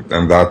you wouldn't,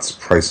 and that's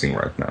pricing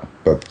right now.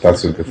 But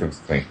that's a different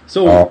thing.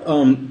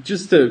 So,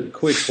 just a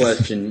quick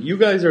question: you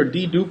guys are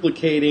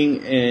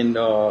deduplicating and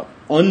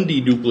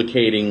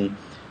undeduplicating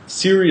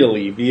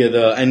serially via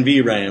the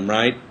NVRAM,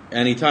 right?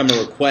 Anytime a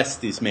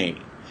request is made.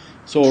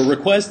 So a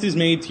request is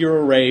made to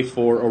your array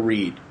for a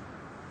read.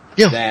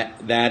 Yeah.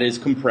 That is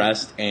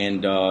compressed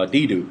and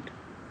deduped.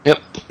 Yep.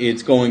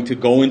 It's going to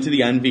go into the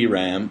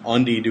NVRAM,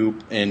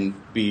 undedupe, and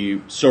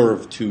be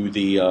served to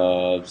the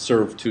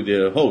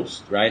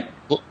host, right?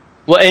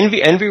 Well,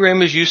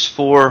 NVRAM is used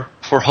for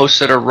hosts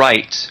that are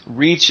writes.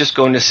 Reads just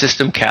go into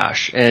system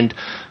cache, and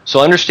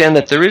so understand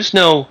that there is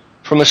no,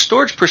 from a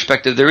storage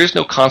perspective, there is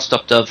no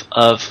concept of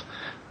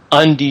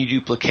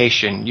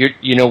undeduplication.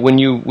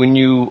 When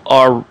you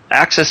are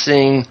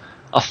accessing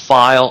a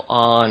file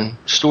on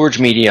storage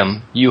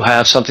medium, you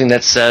have something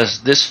that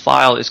says this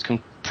file is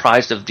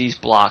comprised of these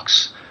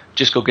blocks.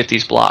 Just go get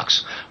these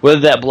blocks. Whether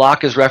that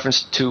block is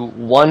referenced to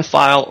one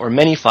file or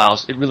many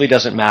files, it really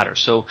doesn't matter.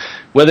 So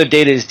whether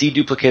data is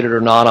deduplicated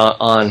or not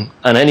on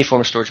any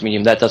form of storage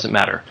medium, that doesn't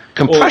matter.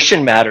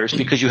 Compression matters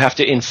because you have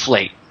to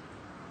inflate.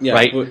 Yeah,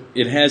 right? But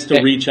it has to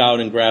reach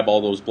out and grab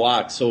all those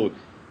blocks. So,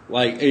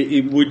 like,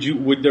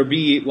 would there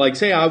be, like,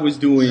 say I was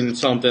doing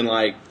something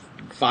like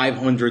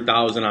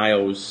 500,000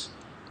 IOs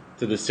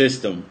to the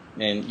system,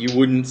 and you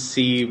wouldn't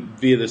see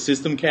via the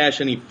system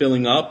cache any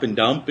filling up and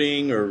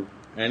dumping or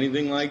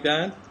anything like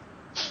that?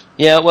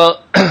 Yeah,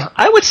 well,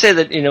 I would say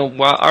that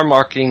our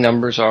marketing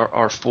numbers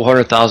are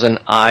 400,000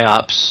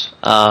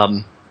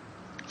 IOPS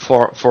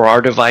for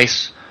our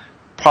device.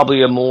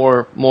 Probably a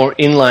more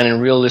inline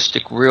and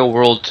realistic real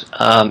world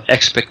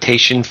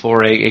expectation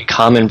for a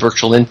common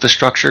virtual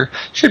infrastructure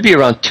should be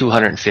around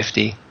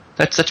 250.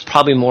 That's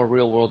probably more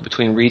real world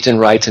between reads and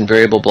writes and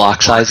variable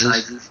block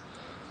sizes.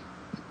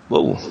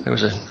 Whoa, there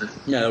was a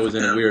that was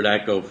in a weird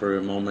echo for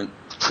a moment.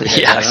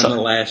 Yeah, on the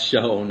last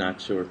show,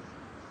 not sure.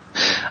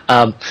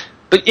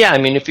 But yeah, I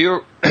mean,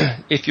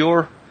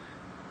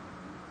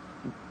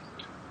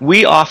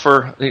 we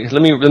offer.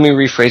 Let me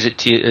rephrase it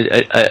to you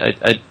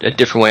a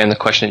different way on the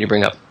question that you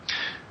bring up.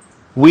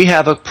 We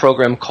have a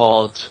program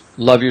called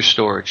Love Your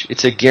Storage.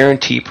 It's a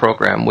guarantee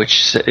program,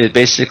 which it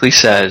basically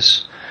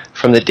says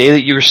from the day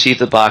that you receive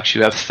the box,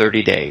 you have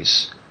 30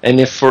 days. And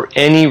if for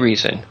any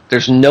reason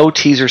there's no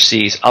T's or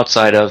C's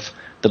outside of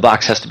the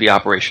box has to be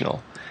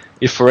operational.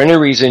 If for any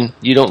reason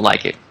you don't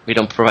like it, we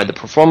don't provide the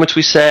performance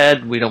we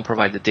said, we don't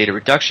provide the data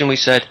reduction we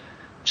said,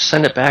 just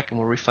send it back and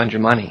we'll refund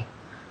your money.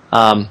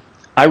 I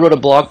wrote a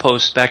blog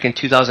post back in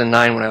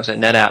 2009 when I was at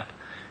NetApp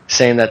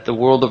saying that the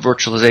world of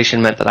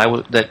virtualization meant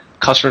that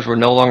customers were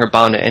no longer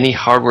bound to any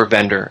hardware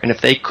vendor, and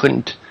if they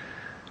couldn't,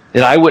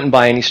 that I wouldn't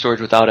buy any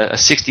storage without a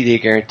 60-day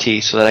guarantee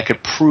so that I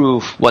could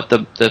prove what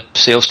the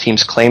sales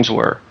team's claims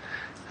were.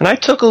 And I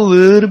took a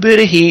little bit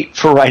of heat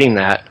for writing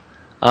that.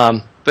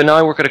 But now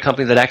I work at a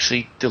company that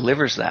actually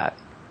delivers that.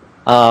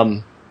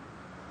 And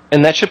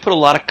that should put a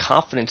lot of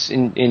confidence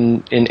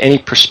in any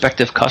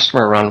prospective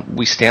customer around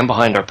we stand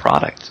behind our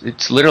product.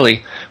 It's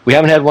literally, we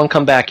haven't had one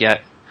come back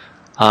yet.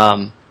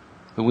 I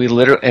don't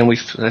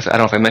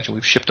know if I mentioned,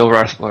 we've shipped over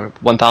our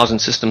 1,000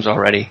 systems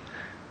already.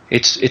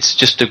 It's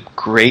just a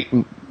great,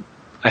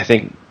 I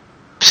think,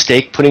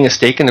 putting a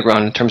stake in the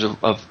ground in terms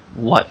of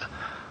what,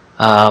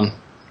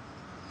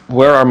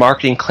 where our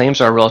marketing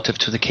claims are relative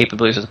to the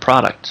capabilities of the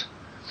product.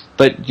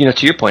 But,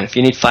 to your point, if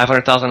you need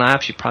 500,000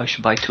 apps, you probably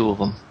should buy 2 of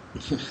them.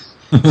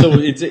 So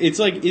it's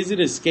like, is it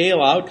a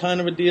scale out kind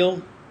of a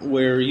deal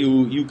where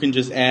you can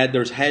just add,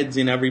 there's heads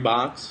in every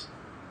box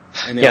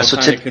and they all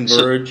kind of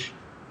converge?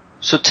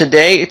 So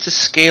today it's a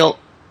scale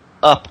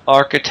up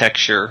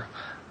architecture.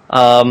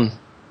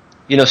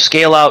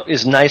 Scale out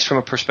is nice from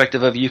a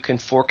perspective of you can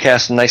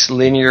forecast nice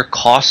linear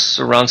costs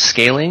around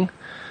scaling.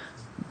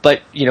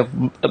 But,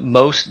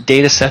 most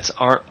data sets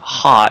aren't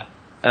hot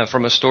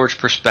from a storage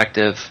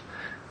perspective.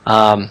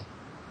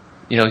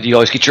 You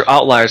always get your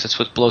outliers. That's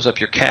what blows up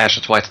your cache.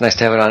 That's why it's nice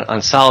to have it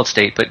on solid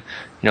state. But,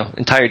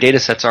 entire data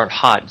sets aren't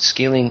hot.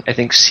 Scaling, I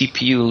think,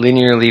 CPU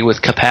linearly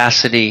with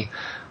capacity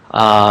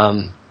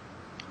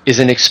is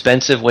an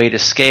expensive way to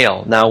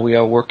scale. Now we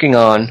are working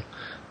on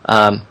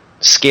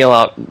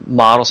scale-out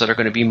models that are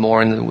going to be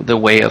more in the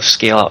way of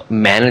scale-out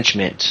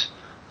management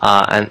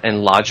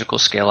and logical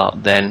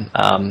scale-out than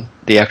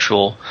the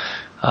actual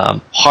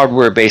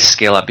hardware-based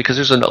scale-out, because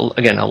there's,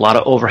 again, a lot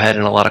of overhead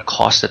and a lot of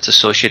cost that's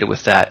associated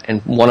with that.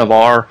 And one of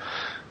our,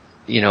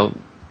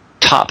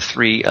 top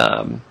 3,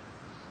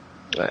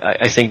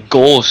 I think,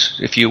 goals,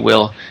 if you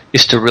will,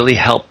 is to really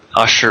help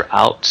usher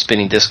out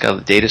spinning disk out of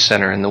the data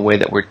center. And the way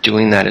that we're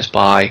doing that is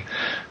by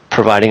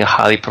providing a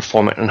highly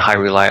performant and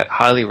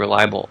highly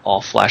reliable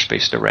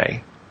all-flash-based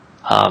array.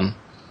 But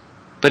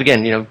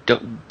again,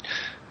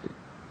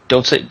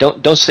 don't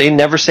say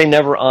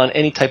never on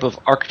any type of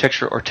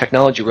architecture or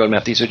technology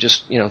roadmap. These are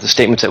just the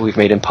statements that we've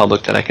made in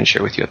public that I can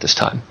share with you at this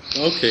time.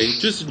 Okay,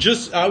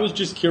 I was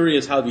just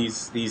curious how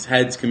these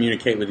heads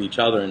communicate with each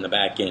other in the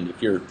back end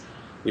if you're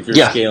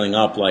scaling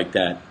up like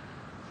that.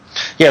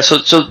 Yeah, so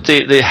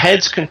the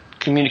heads can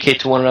communicate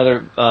to one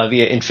another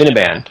via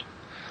InfiniBand,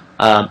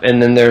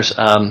 and then there's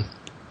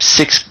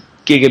 6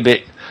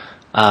 gigabit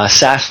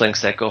SAS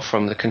links that go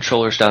from the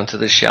controllers down to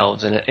the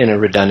shelves in a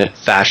redundant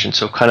fashion.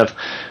 So kind of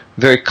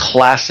very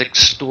classic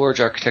storage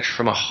architecture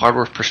from a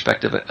hardware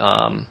perspective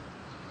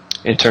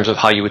in terms of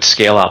how you would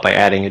scale out by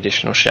adding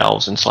additional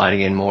shelves and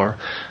sliding in more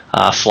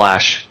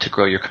flash to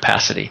grow your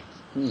capacity.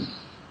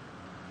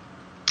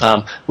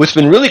 What's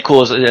been really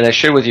cool is, and I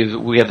shared with you,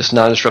 we have this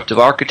non-disruptive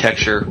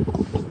architecture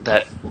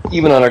that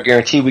even on our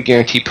guarantee, we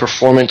guarantee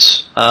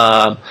performance,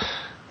 the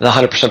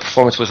 100%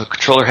 performance with a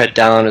controller head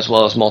down as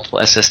well as multiple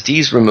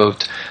SSDs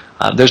removed.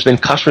 There's been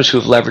customers who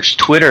have leveraged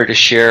Twitter to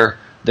share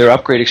their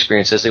upgrade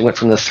experiences. They went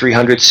from the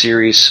 300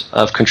 series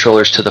of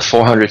controllers to the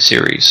 400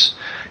 series.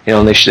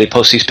 And they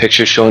post these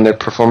pictures showing their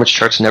performance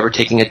charts never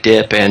taking a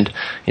dip, and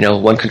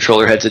one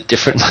controller has a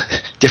different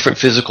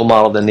physical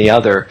model than the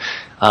other.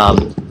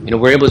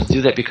 We're able to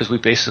do that because we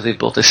basically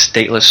built a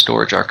stateless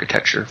storage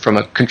architecture. From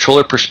a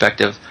controller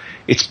perspective,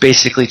 it's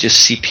basically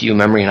just CPU,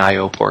 memory, and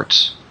I/O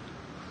ports.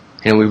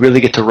 We really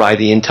get to ride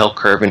the Intel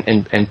curve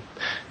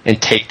and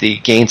take the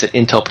gains that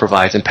Intel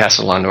provides and pass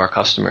it along to our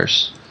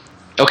customers.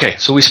 Okay,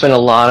 so we spent a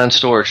lot on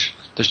storage.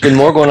 There's been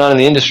more going on in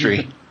the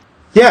industry.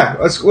 Yeah,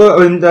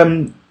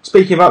 and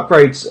speaking of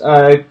upgrades,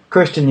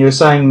 Christian, you were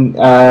saying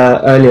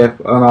earlier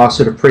on our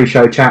sort of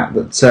pre-show chat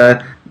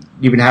that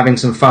you've been having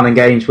some fun and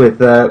games with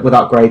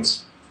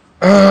upgrades.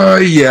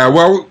 Yeah,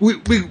 well, we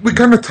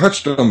kind of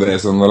touched on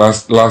this in the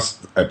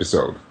last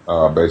episode,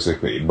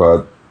 basically,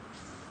 but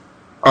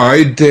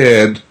I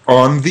did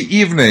on the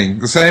evening,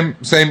 the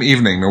same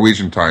evening,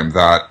 Norwegian time,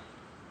 that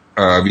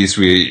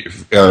vSphere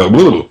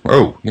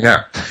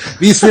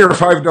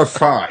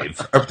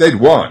 5.5 update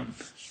 1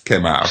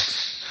 came out.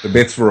 The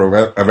bits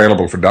were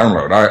available for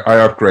download.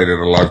 I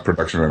upgraded a live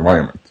production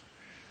environment,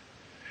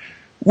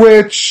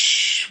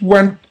 which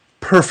went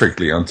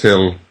perfectly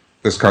until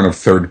this kind of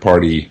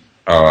third-party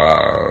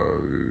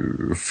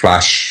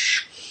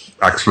flash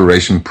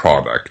acceleration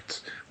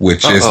product,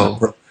 which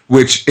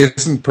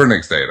isn't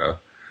Pernix data,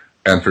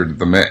 entered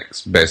the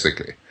mix,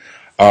 basically.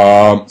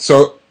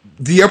 So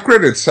the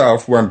upgrade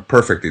itself went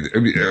perfectly.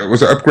 It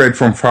was an upgrade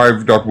from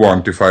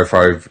 5.1 to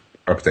 5.5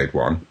 update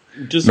 1.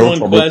 Just no one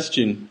problem.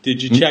 Question.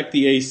 Did you check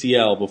the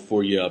ACL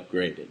before you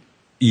upgraded?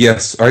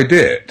 Yes, I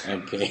did.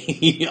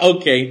 Okay.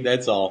 Okay,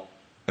 that's all.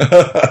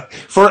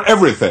 For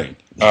everything,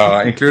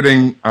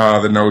 including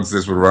the nodes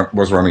this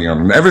was running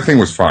on, and everything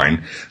was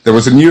fine. There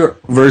was a new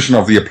version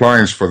of the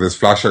appliance for this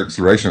flash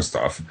acceleration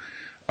stuff.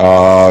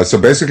 So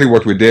basically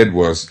what we did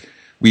was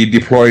we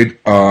deployed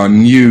a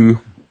new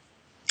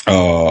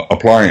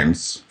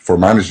appliance for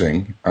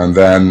managing, and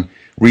then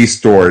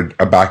restored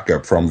a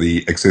backup from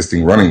the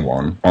existing running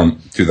one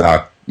onto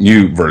that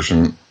new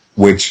version,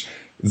 which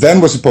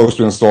then was supposed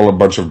to install a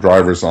bunch of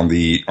drivers on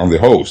the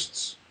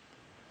hosts.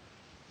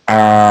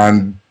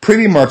 And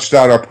pretty much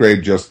that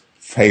upgrade just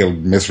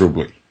failed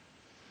miserably,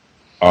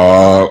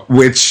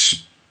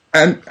 which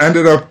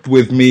ended up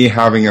with me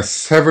having a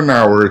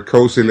 7-hour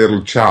cozy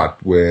little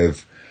chat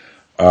with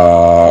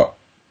the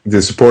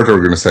support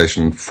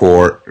organization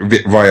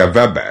via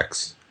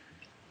WebEx.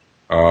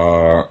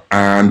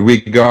 And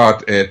we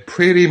got it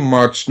pretty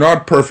much,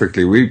 not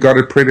perfectly, we got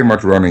it pretty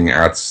much running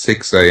at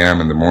 6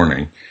 a.m. in the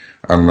morning.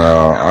 And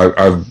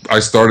I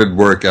started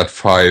work at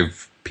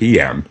 5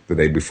 p.m. the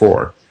day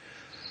before.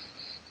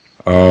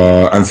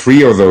 And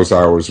 3 of those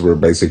hours were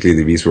basically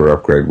the vSphere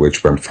upgrade,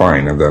 which went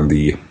fine. And then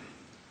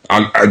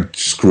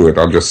screw it,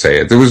 I'll just say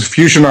it. There was a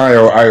Fusion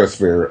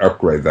IOsphere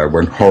upgrade that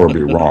went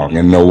horribly wrong,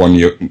 and no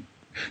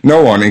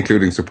one,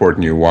 including support,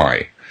 knew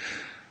why.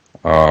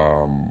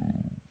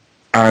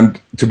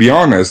 And to be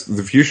honest,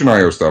 the Fusion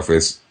IO stuff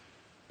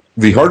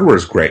the hardware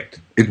is great.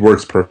 It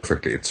works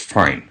perfectly. It's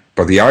fine.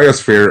 But the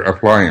IOsphere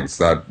appliance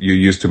that you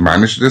use to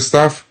manage this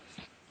stuff,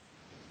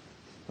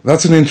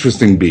 that's an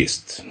interesting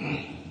beast.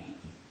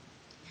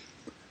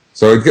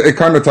 So it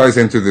kind of ties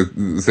into the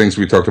things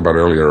we talked about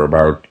earlier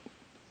about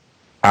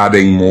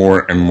adding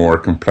more and more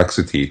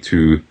complexity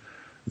to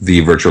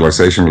the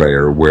virtualization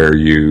layer, where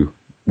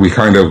we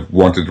kind of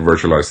wanted to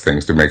virtualize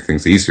things to make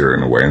things easier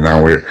in a way, and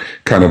now we're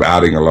kind of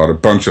adding a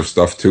bunch of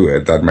stuff to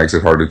it that makes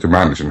it harder to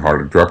manage and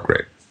harder to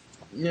upgrade.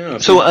 Yeah.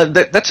 So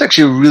that's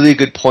actually a really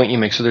good point you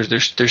make. So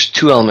there's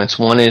two elements.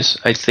 One is,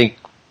 I think,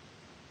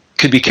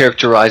 could be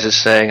characterized as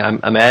saying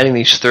I'm adding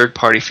these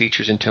third-party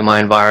features into my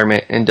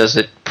environment, and does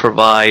it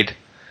provide,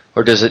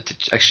 or does it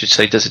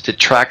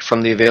detract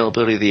from the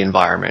availability of the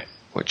environment,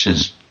 which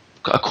is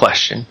a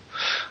question.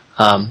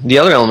 The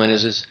other element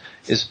is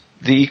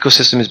the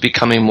ecosystem is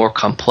becoming more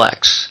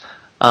complex,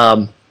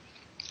 and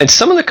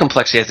some of the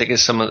complexity, I think,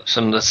 is some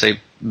let's say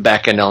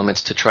back-end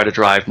elements to try to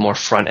drive more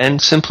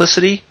front-end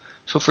simplicity.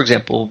 So, for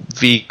example,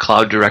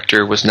 vCloud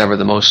Director was never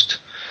the most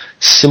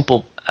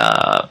simple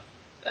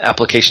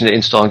application to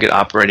install and get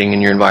operating in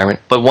your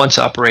environment, but once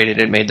operated,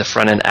 it made the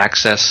front-end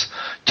access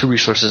to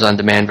resources on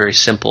demand very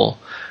simple.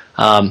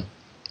 I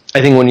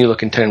think when you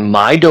look into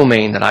my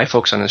domain that I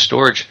focus on in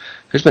storage,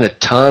 there's been a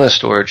ton of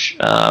storage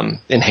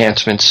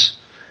enhancements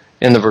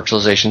in the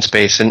virtualization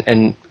space,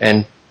 and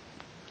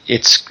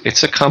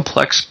it's a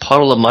complex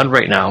puddle of mud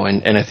right now,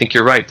 and I think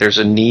you're right. There's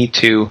a need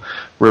to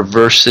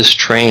reverse this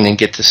train and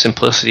get to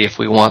simplicity if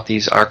we want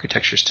these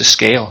architectures to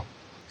scale.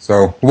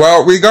 So,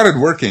 well, we got it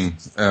working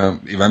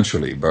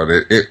eventually, but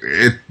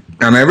it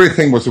and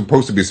everything was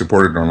supposed to be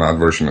supported on that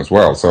version as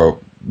well. So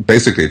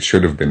basically it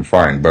should have been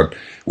fine. But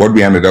what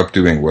we ended up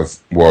doing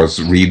was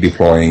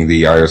redeploying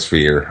the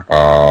iosphere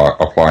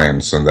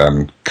appliance and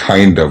then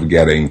kind of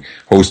getting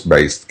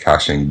host-based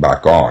caching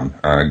back on.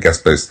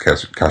 Guest-based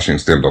caching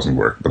still doesn't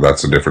work, but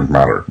that's a different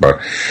matter.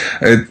 But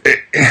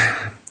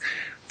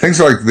things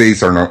like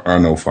these are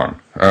no fun.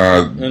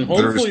 And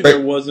hopefully there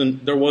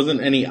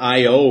wasn't any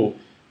I/O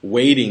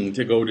waiting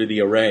to go to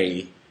the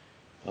array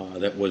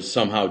that was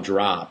somehow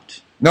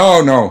dropped.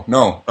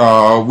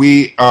 No.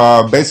 We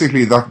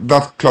basically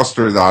that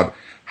cluster that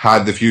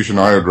had the Fusion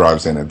IO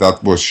drives in it,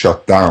 that was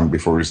shut down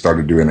before we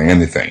started doing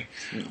anything.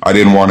 I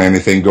didn't want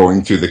anything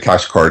going to the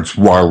cache cards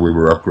while we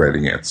were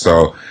upgrading it,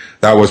 so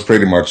that was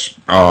pretty much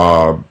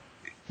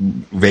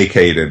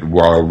vacated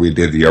while we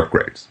did the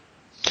upgrades.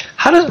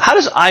 How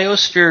does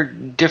iosphere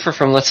differ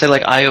from, let's say,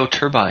 like IO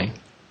Turbine?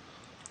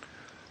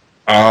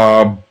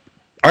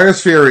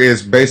 iosphere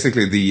is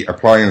basically the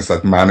appliance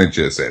that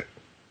manages it.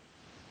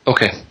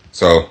 Okay.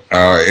 So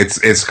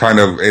it's kind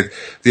of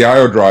the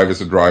IO drive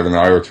is a drive, and the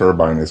IO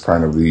Turbine is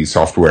kind of the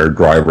software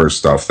driver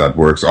stuff that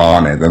works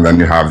on it, and then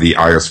you have the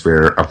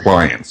iosphere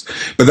appliance.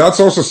 But that's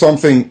also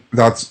something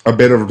that's a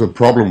bit of the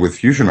problem with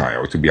Fusion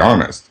IO, to be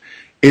honest.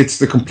 It's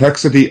the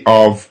complexity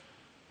of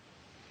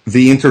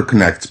the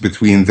interconnects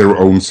between their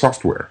own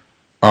software.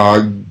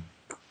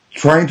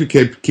 Trying to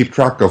keep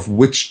track of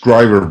which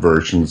driver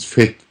versions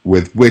fit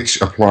with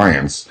which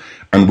appliance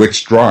and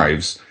which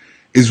drives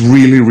is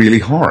really, really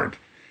hard.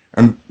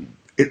 And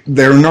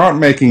they're not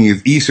making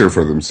it easier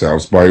for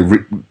themselves by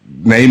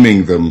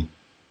naming them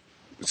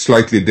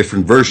slightly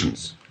different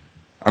versions.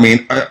 I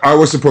mean, I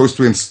was supposed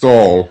to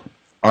install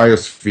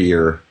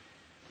iosphere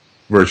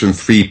version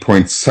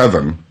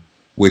 3.7,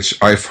 which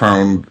I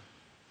found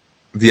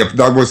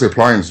that was the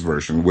appliance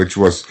version, which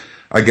was,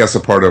 I guess,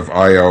 a part of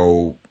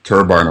IO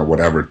Turbine or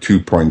whatever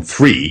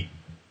 2.3,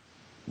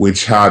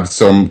 which had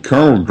some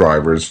kernel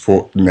drivers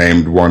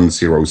named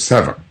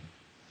 107.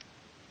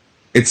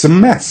 It's a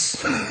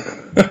mess.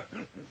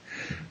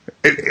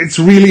 It's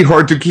really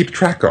hard to keep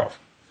track of.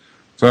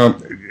 So,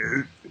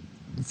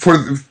 for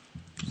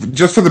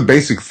the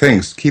basic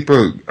things, keep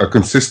a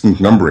consistent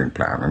numbering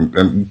plan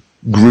and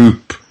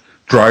group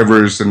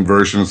drivers and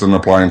versions and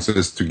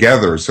appliances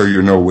together so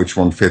you know which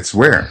one fits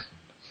where.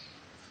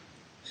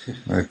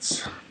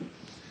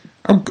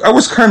 I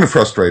was kind of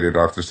frustrated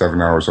after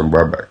 7 hours on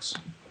WebEx.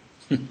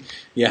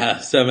 Yeah,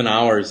 7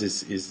 hours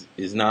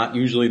is not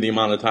usually the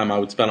amount of time I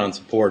would spend on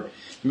support.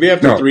 Maybe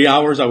after 3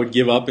 hours, I would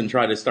give up and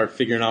try to start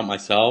figuring out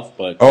myself.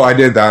 But I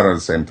did that at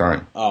the same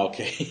time. Oh,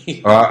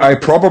 okay. I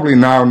probably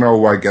now know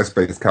why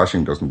guest-based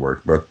caching doesn't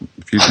work, but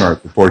Fusion IO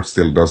support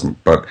still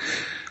doesn't. But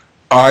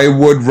I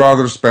would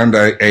rather spend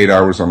 8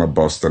 hours on a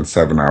bus than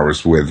 7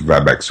 hours with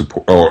WebEx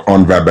support, or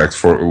on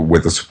WebEx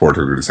with the support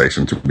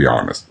organization, to be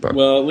honest. But.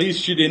 Well, at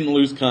least you didn't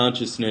lose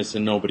consciousness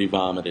and nobody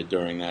vomited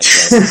during that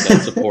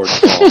support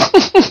call.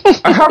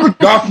 I haven't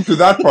gotten to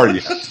that part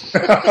yet.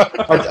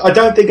 I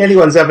don't think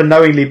anyone's ever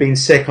knowingly been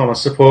sick on a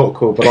support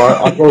call, but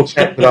I will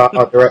check with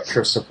our director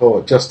of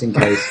support just in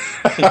case.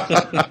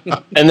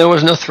 And there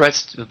was no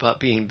threats about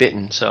being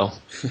bitten, so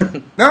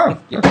No.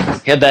 You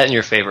had that in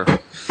your favor.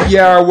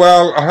 Yeah,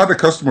 well, I had a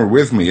customer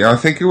with me. I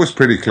think it was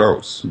pretty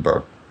close,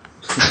 but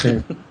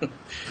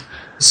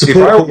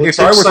support if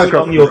I was so a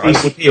long your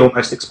VCP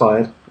almost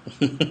expired.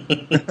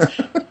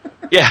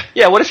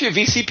 Yeah. What if your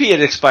VCP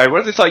had expired? What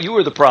if they thought you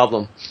were the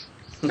problem?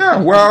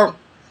 Yeah, well,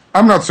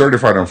 I'm not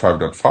certified on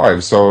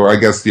 5.5, so I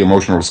guess the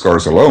emotional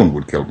scars alone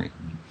would kill me.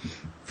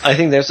 I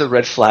think there's a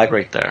red flag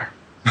right there.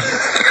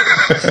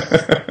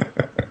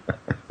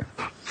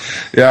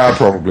 Yeah,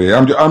 probably.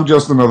 I'm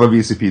just another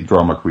VCP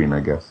drama queen, I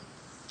guess.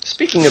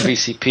 Speaking of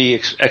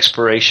VCP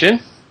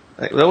expiration,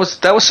 that was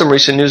some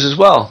recent news as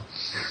well.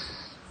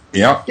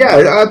 Yeah.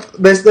 Yeah,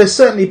 there's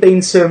certainly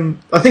been some,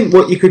 I think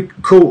what you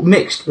could call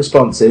mixed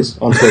responses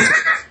on Twitter.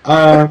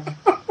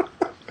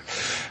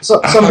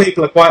 Some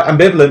people are quite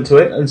ambivalent to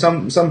it, and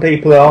some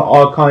people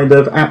are kind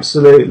of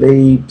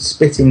absolutely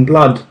spitting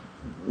blood,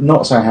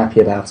 not so happy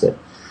about it.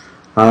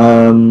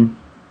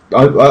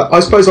 I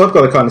suppose I've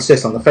got to kind of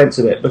sit on the fence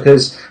a bit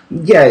because,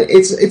 yeah,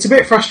 it's a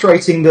bit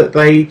frustrating that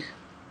they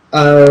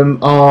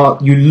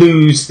you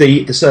lose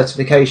the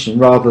certification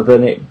rather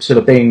than it sort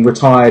of being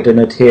retired and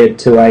adhered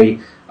to a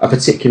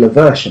particular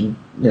version.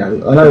 You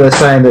know, I know they're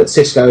saying that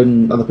Cisco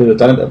and other people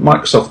don't, that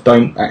Microsoft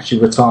don't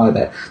actually retire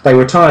that. They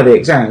retire the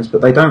exams,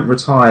 but they don't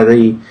retire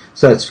the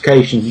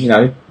certification. You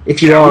know,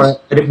 if you are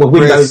a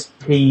Windows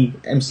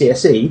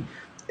MCSE,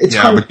 it's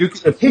kind of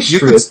history. You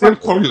can still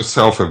call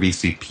yourself a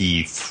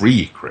VCP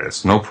 3,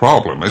 Chris. No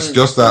problem. It's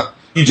just that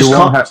you just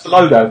can't have the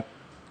logo.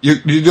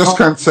 You just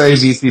can't say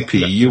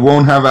VCP. You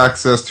won't have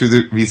access to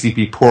the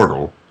VCP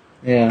portal.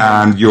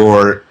 Yeah. And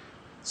your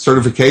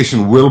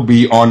certification will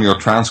be on your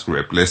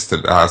transcript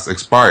listed as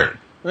expired.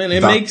 I mean,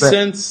 it makes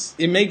sense.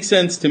 It makes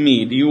sense to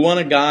me. Do you want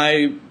a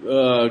guy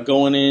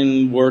going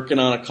in working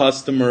on a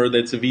customer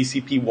that's a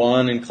VCP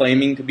 1 and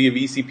claiming to be a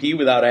VCP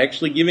without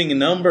actually giving a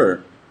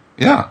number?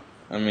 Yeah.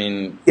 I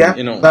mean, yeah,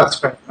 you know, that's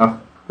fair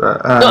enough.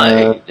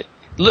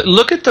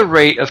 look at the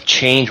rate of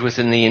change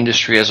within the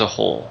industry as a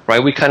whole,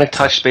 right? We kind of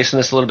touched base on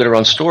this a little bit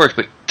around storage,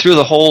 but through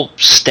the whole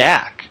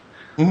stack,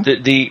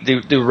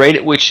 the rate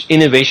at which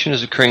innovation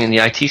is occurring in the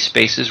IT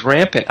space is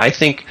rampant. I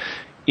think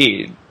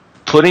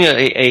putting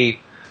a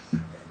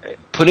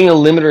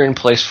limiter in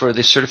place for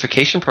the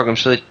certification program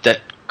so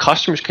that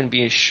customers can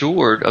be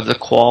assured of the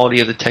quality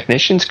of the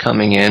technicians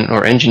coming in,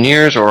 or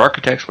engineers or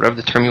architects, whatever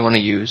the term you want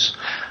to use,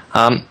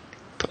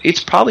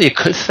 it's probably a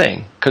good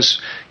thing, because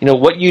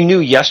what you knew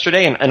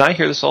yesterday, and I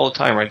hear this all the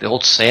time, right? The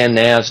old SAN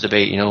NAS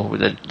debate,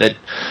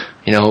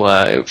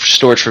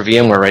 storage for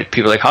VMware, right?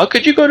 People are like, how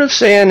could you go to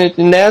SAN and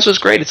NAS was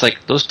great? It's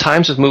like those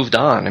times have moved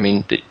on. I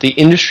mean, the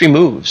industry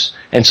moves,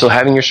 and so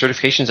having your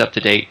certifications up to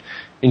date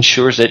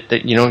ensures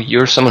that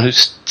you're someone who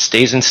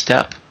stays in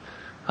step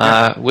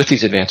with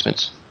these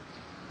advancements.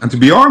 And to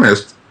be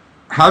honest,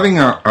 having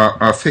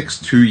a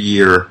fixed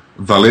 2-year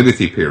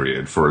validity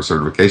period for a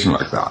certification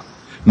like that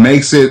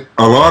makes it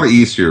a lot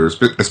easier,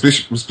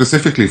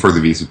 specifically for the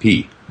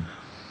VCP,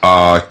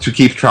 to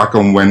keep track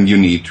on when you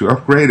need to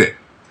upgrade it.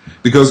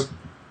 Because,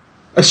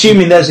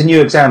 assuming there's a new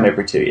exam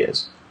every 2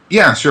 years.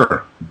 Yeah,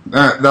 sure.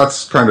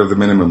 That's kind of the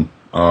minimum.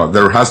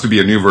 There has to be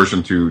a new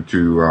version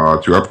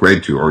to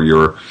upgrade to, or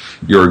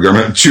you're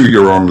gonna chew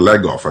your own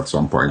leg off at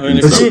some point. I mean,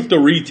 if you have to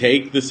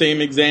retake the same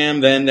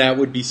exam, then that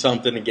would be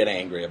something to get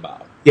angry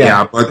about.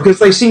 Yeah, because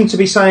they seem to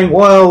be saying,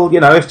 well,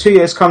 if 2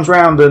 years comes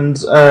round and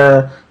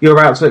you're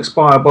about to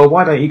expire, well,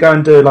 why don't you go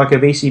and do like a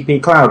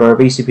VCP cloud or a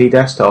VCP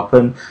desktop?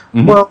 And,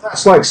 well,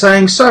 that's like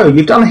saying, so,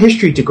 you've done a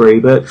history degree,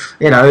 but,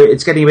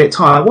 it's getting a bit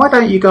tired. Why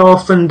don't you go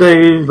off and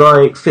do,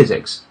 like,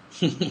 physics?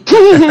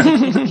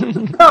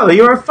 No,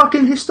 you're a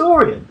fucking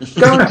historian.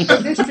 Go and do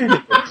a history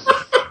degree.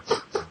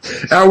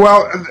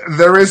 Well,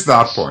 there is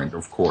that point,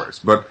 of course.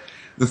 But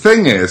the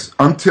thing is,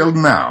 until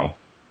now,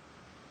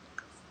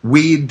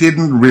 we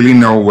didn't really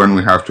know when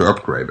we have to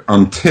upgrade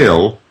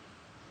until,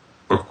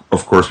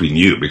 of course, we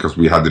knew because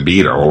we had the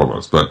beta, all of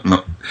us. But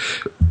no,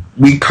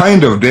 we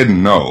kind of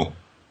didn't know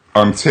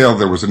until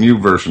there was a new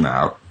version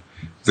out,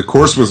 the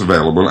course was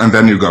available, and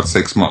then you got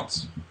 6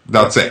 months.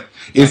 That's it.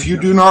 If you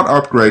do not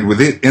upgrade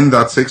with it in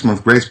that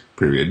 6-month grace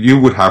period, you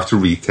would have to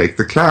retake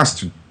the class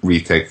to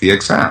retake the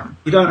exam.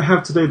 You don't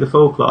have to do the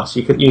full class.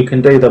 You can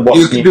do the what's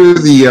new. You can do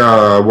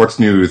the what's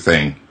new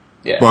thing.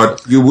 Yeah.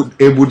 But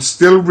it would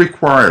still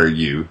require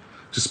you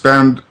to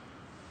spend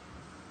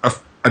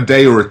a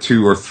day or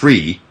 2 or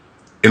 3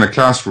 in a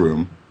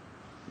classroom.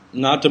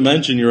 Not to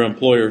mention your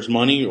employer's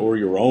money or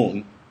your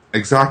own.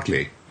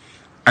 Exactly.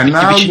 And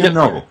now you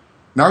know.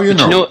 Now you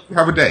know. You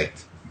have a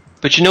date.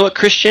 But you know what,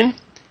 Christian?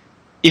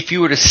 If you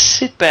were to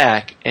sit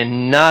back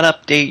and not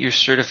update your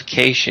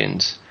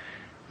certifications,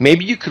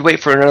 maybe you could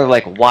wait for another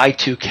like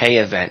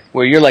Y2K event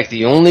where you're like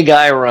the only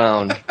guy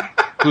around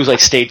who's like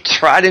stayed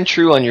tried and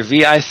true on your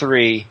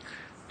VI3,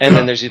 and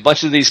then there's a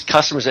bunch of these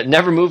customers that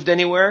never moved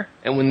anywhere,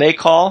 and when they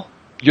call,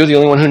 you're the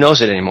only one who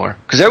knows it anymore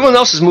because everyone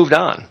else has moved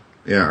on.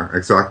 Yeah,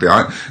 exactly.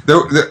 I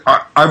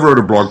wrote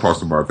a blog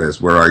post about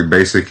this where I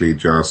basically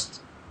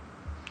just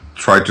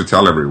tried to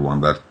tell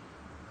everyone that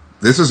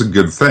this is a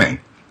good thing,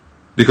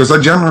 because I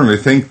genuinely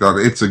think that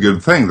it's a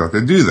good thing that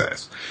they do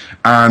this.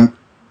 And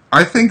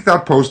I think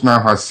that post now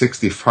has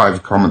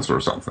 65 comments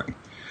or something.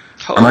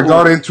 Oh. And I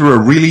got into a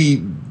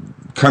really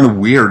kind of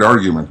weird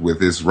argument with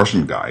this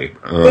Russian guy.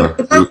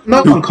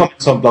 No one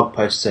comments on blog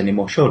posts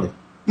anymore, surely.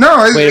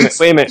 No, wait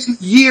a minute.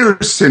 It's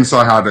years since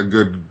I had a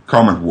good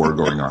comment war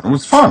going on. It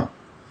was fun.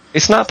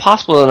 It's not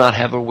possible to not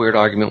have a weird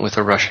argument with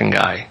a Russian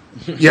guy.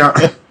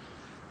 Yeah.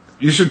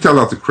 You should tell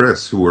that to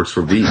Chris, who works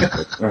for V.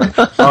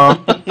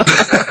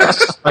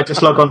 I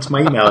just log on to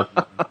my email.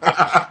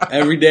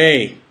 Every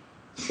day.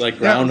 It's like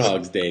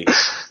Groundhog's Day.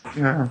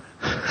 Yeah.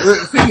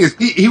 The thing is,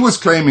 he was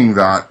claiming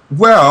that,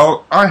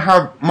 well, I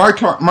have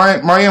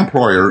my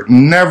employer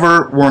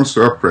never wants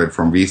to upgrade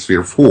from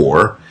vSphere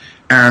 4,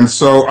 and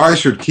so I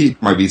should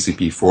keep my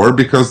VCP 4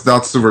 because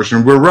that's the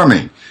version we're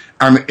running.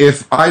 And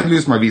if I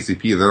lose my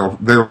VCP,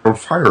 they'll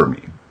fire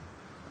me.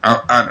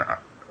 I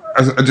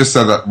just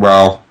said that,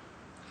 well,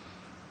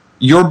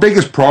 your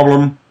biggest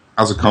problem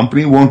as a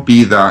company won't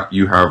be that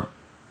you have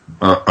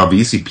a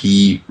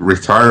VCP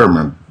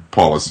retirement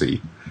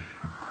policy.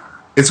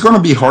 It's going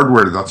to be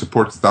hardware that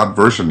supports that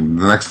version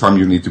the next time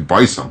you need to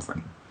buy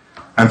something.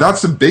 And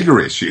that's a bigger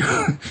issue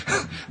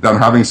than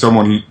having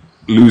someone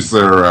lose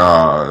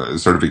their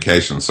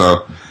certification.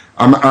 So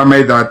I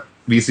made that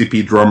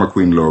VCP Drama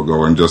Queen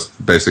logo and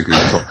just basically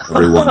told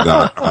everyone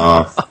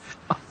that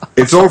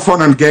it's all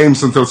fun and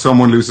games until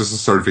someone loses a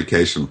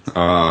certification.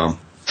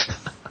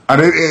 And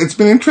it's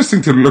been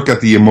interesting to look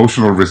at the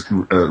emotional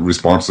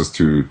responses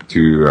to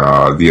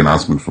the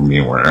announcement from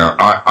VMware.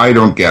 I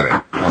don't get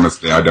it.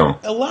 Honestly, I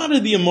don't. A lot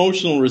of the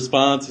emotional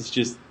response is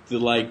just the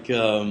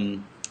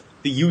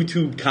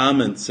YouTube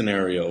comment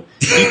scenario.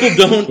 People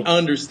don't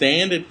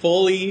understand it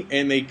fully,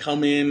 and they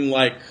come in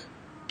like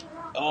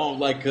I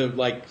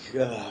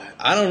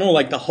don't know,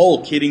 like the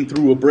Hulk hitting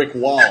through a brick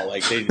wall.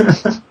 Like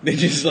they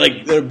just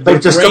like they're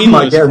just come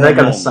like, yeah, they're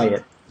gonna say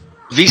it.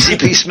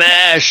 VCP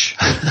smash.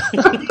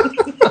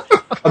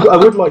 I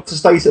would like to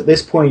state at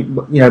this point,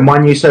 my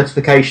new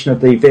certification of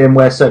the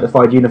VMware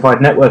Certified Unified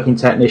Networking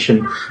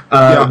Technician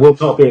will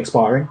not be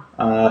expiring.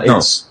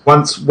 It's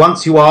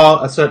once you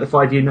are a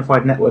Certified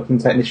Unified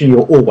Networking Technician,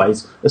 you're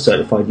always a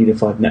Certified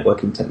Unified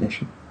Networking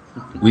Technician.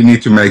 We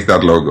need to make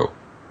that logo.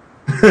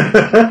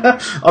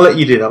 I'll let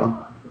you do that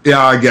one.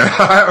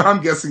 Yeah,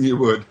 I'm guessing you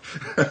would.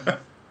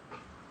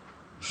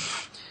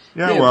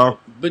 Well.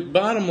 But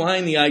bottom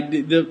line,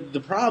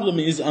 the problem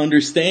is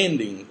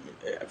understanding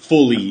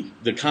fully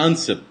the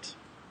concept.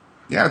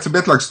 Yeah, it's a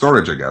bit like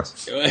storage, I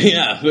guess.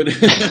 Yeah, but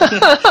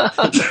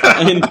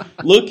I mean,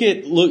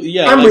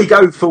 And we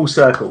go full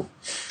circle.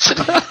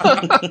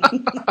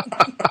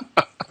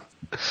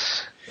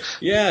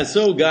 Yeah,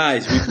 so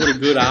guys, we put a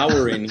good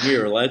hour in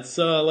here. Let's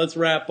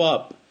wrap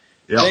up.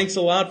 Yep. Thanks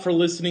a lot for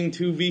listening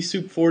to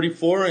vSoup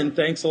 44, and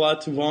thanks a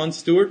lot to Vaughn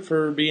Stewart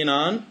for being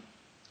on.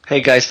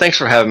 Hey guys, thanks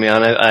for having me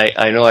on.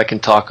 I know I can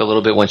talk a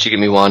little bit once you get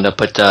me wound up,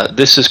 but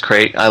this is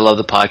great. I love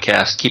the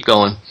podcast. Keep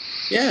going.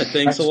 Yeah,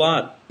 thanks a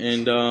lot.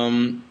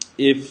 And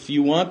if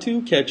you want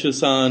to, catch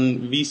us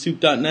on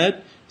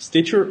vsoup.net,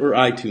 Stitcher, or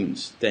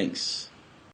iTunes. Thanks.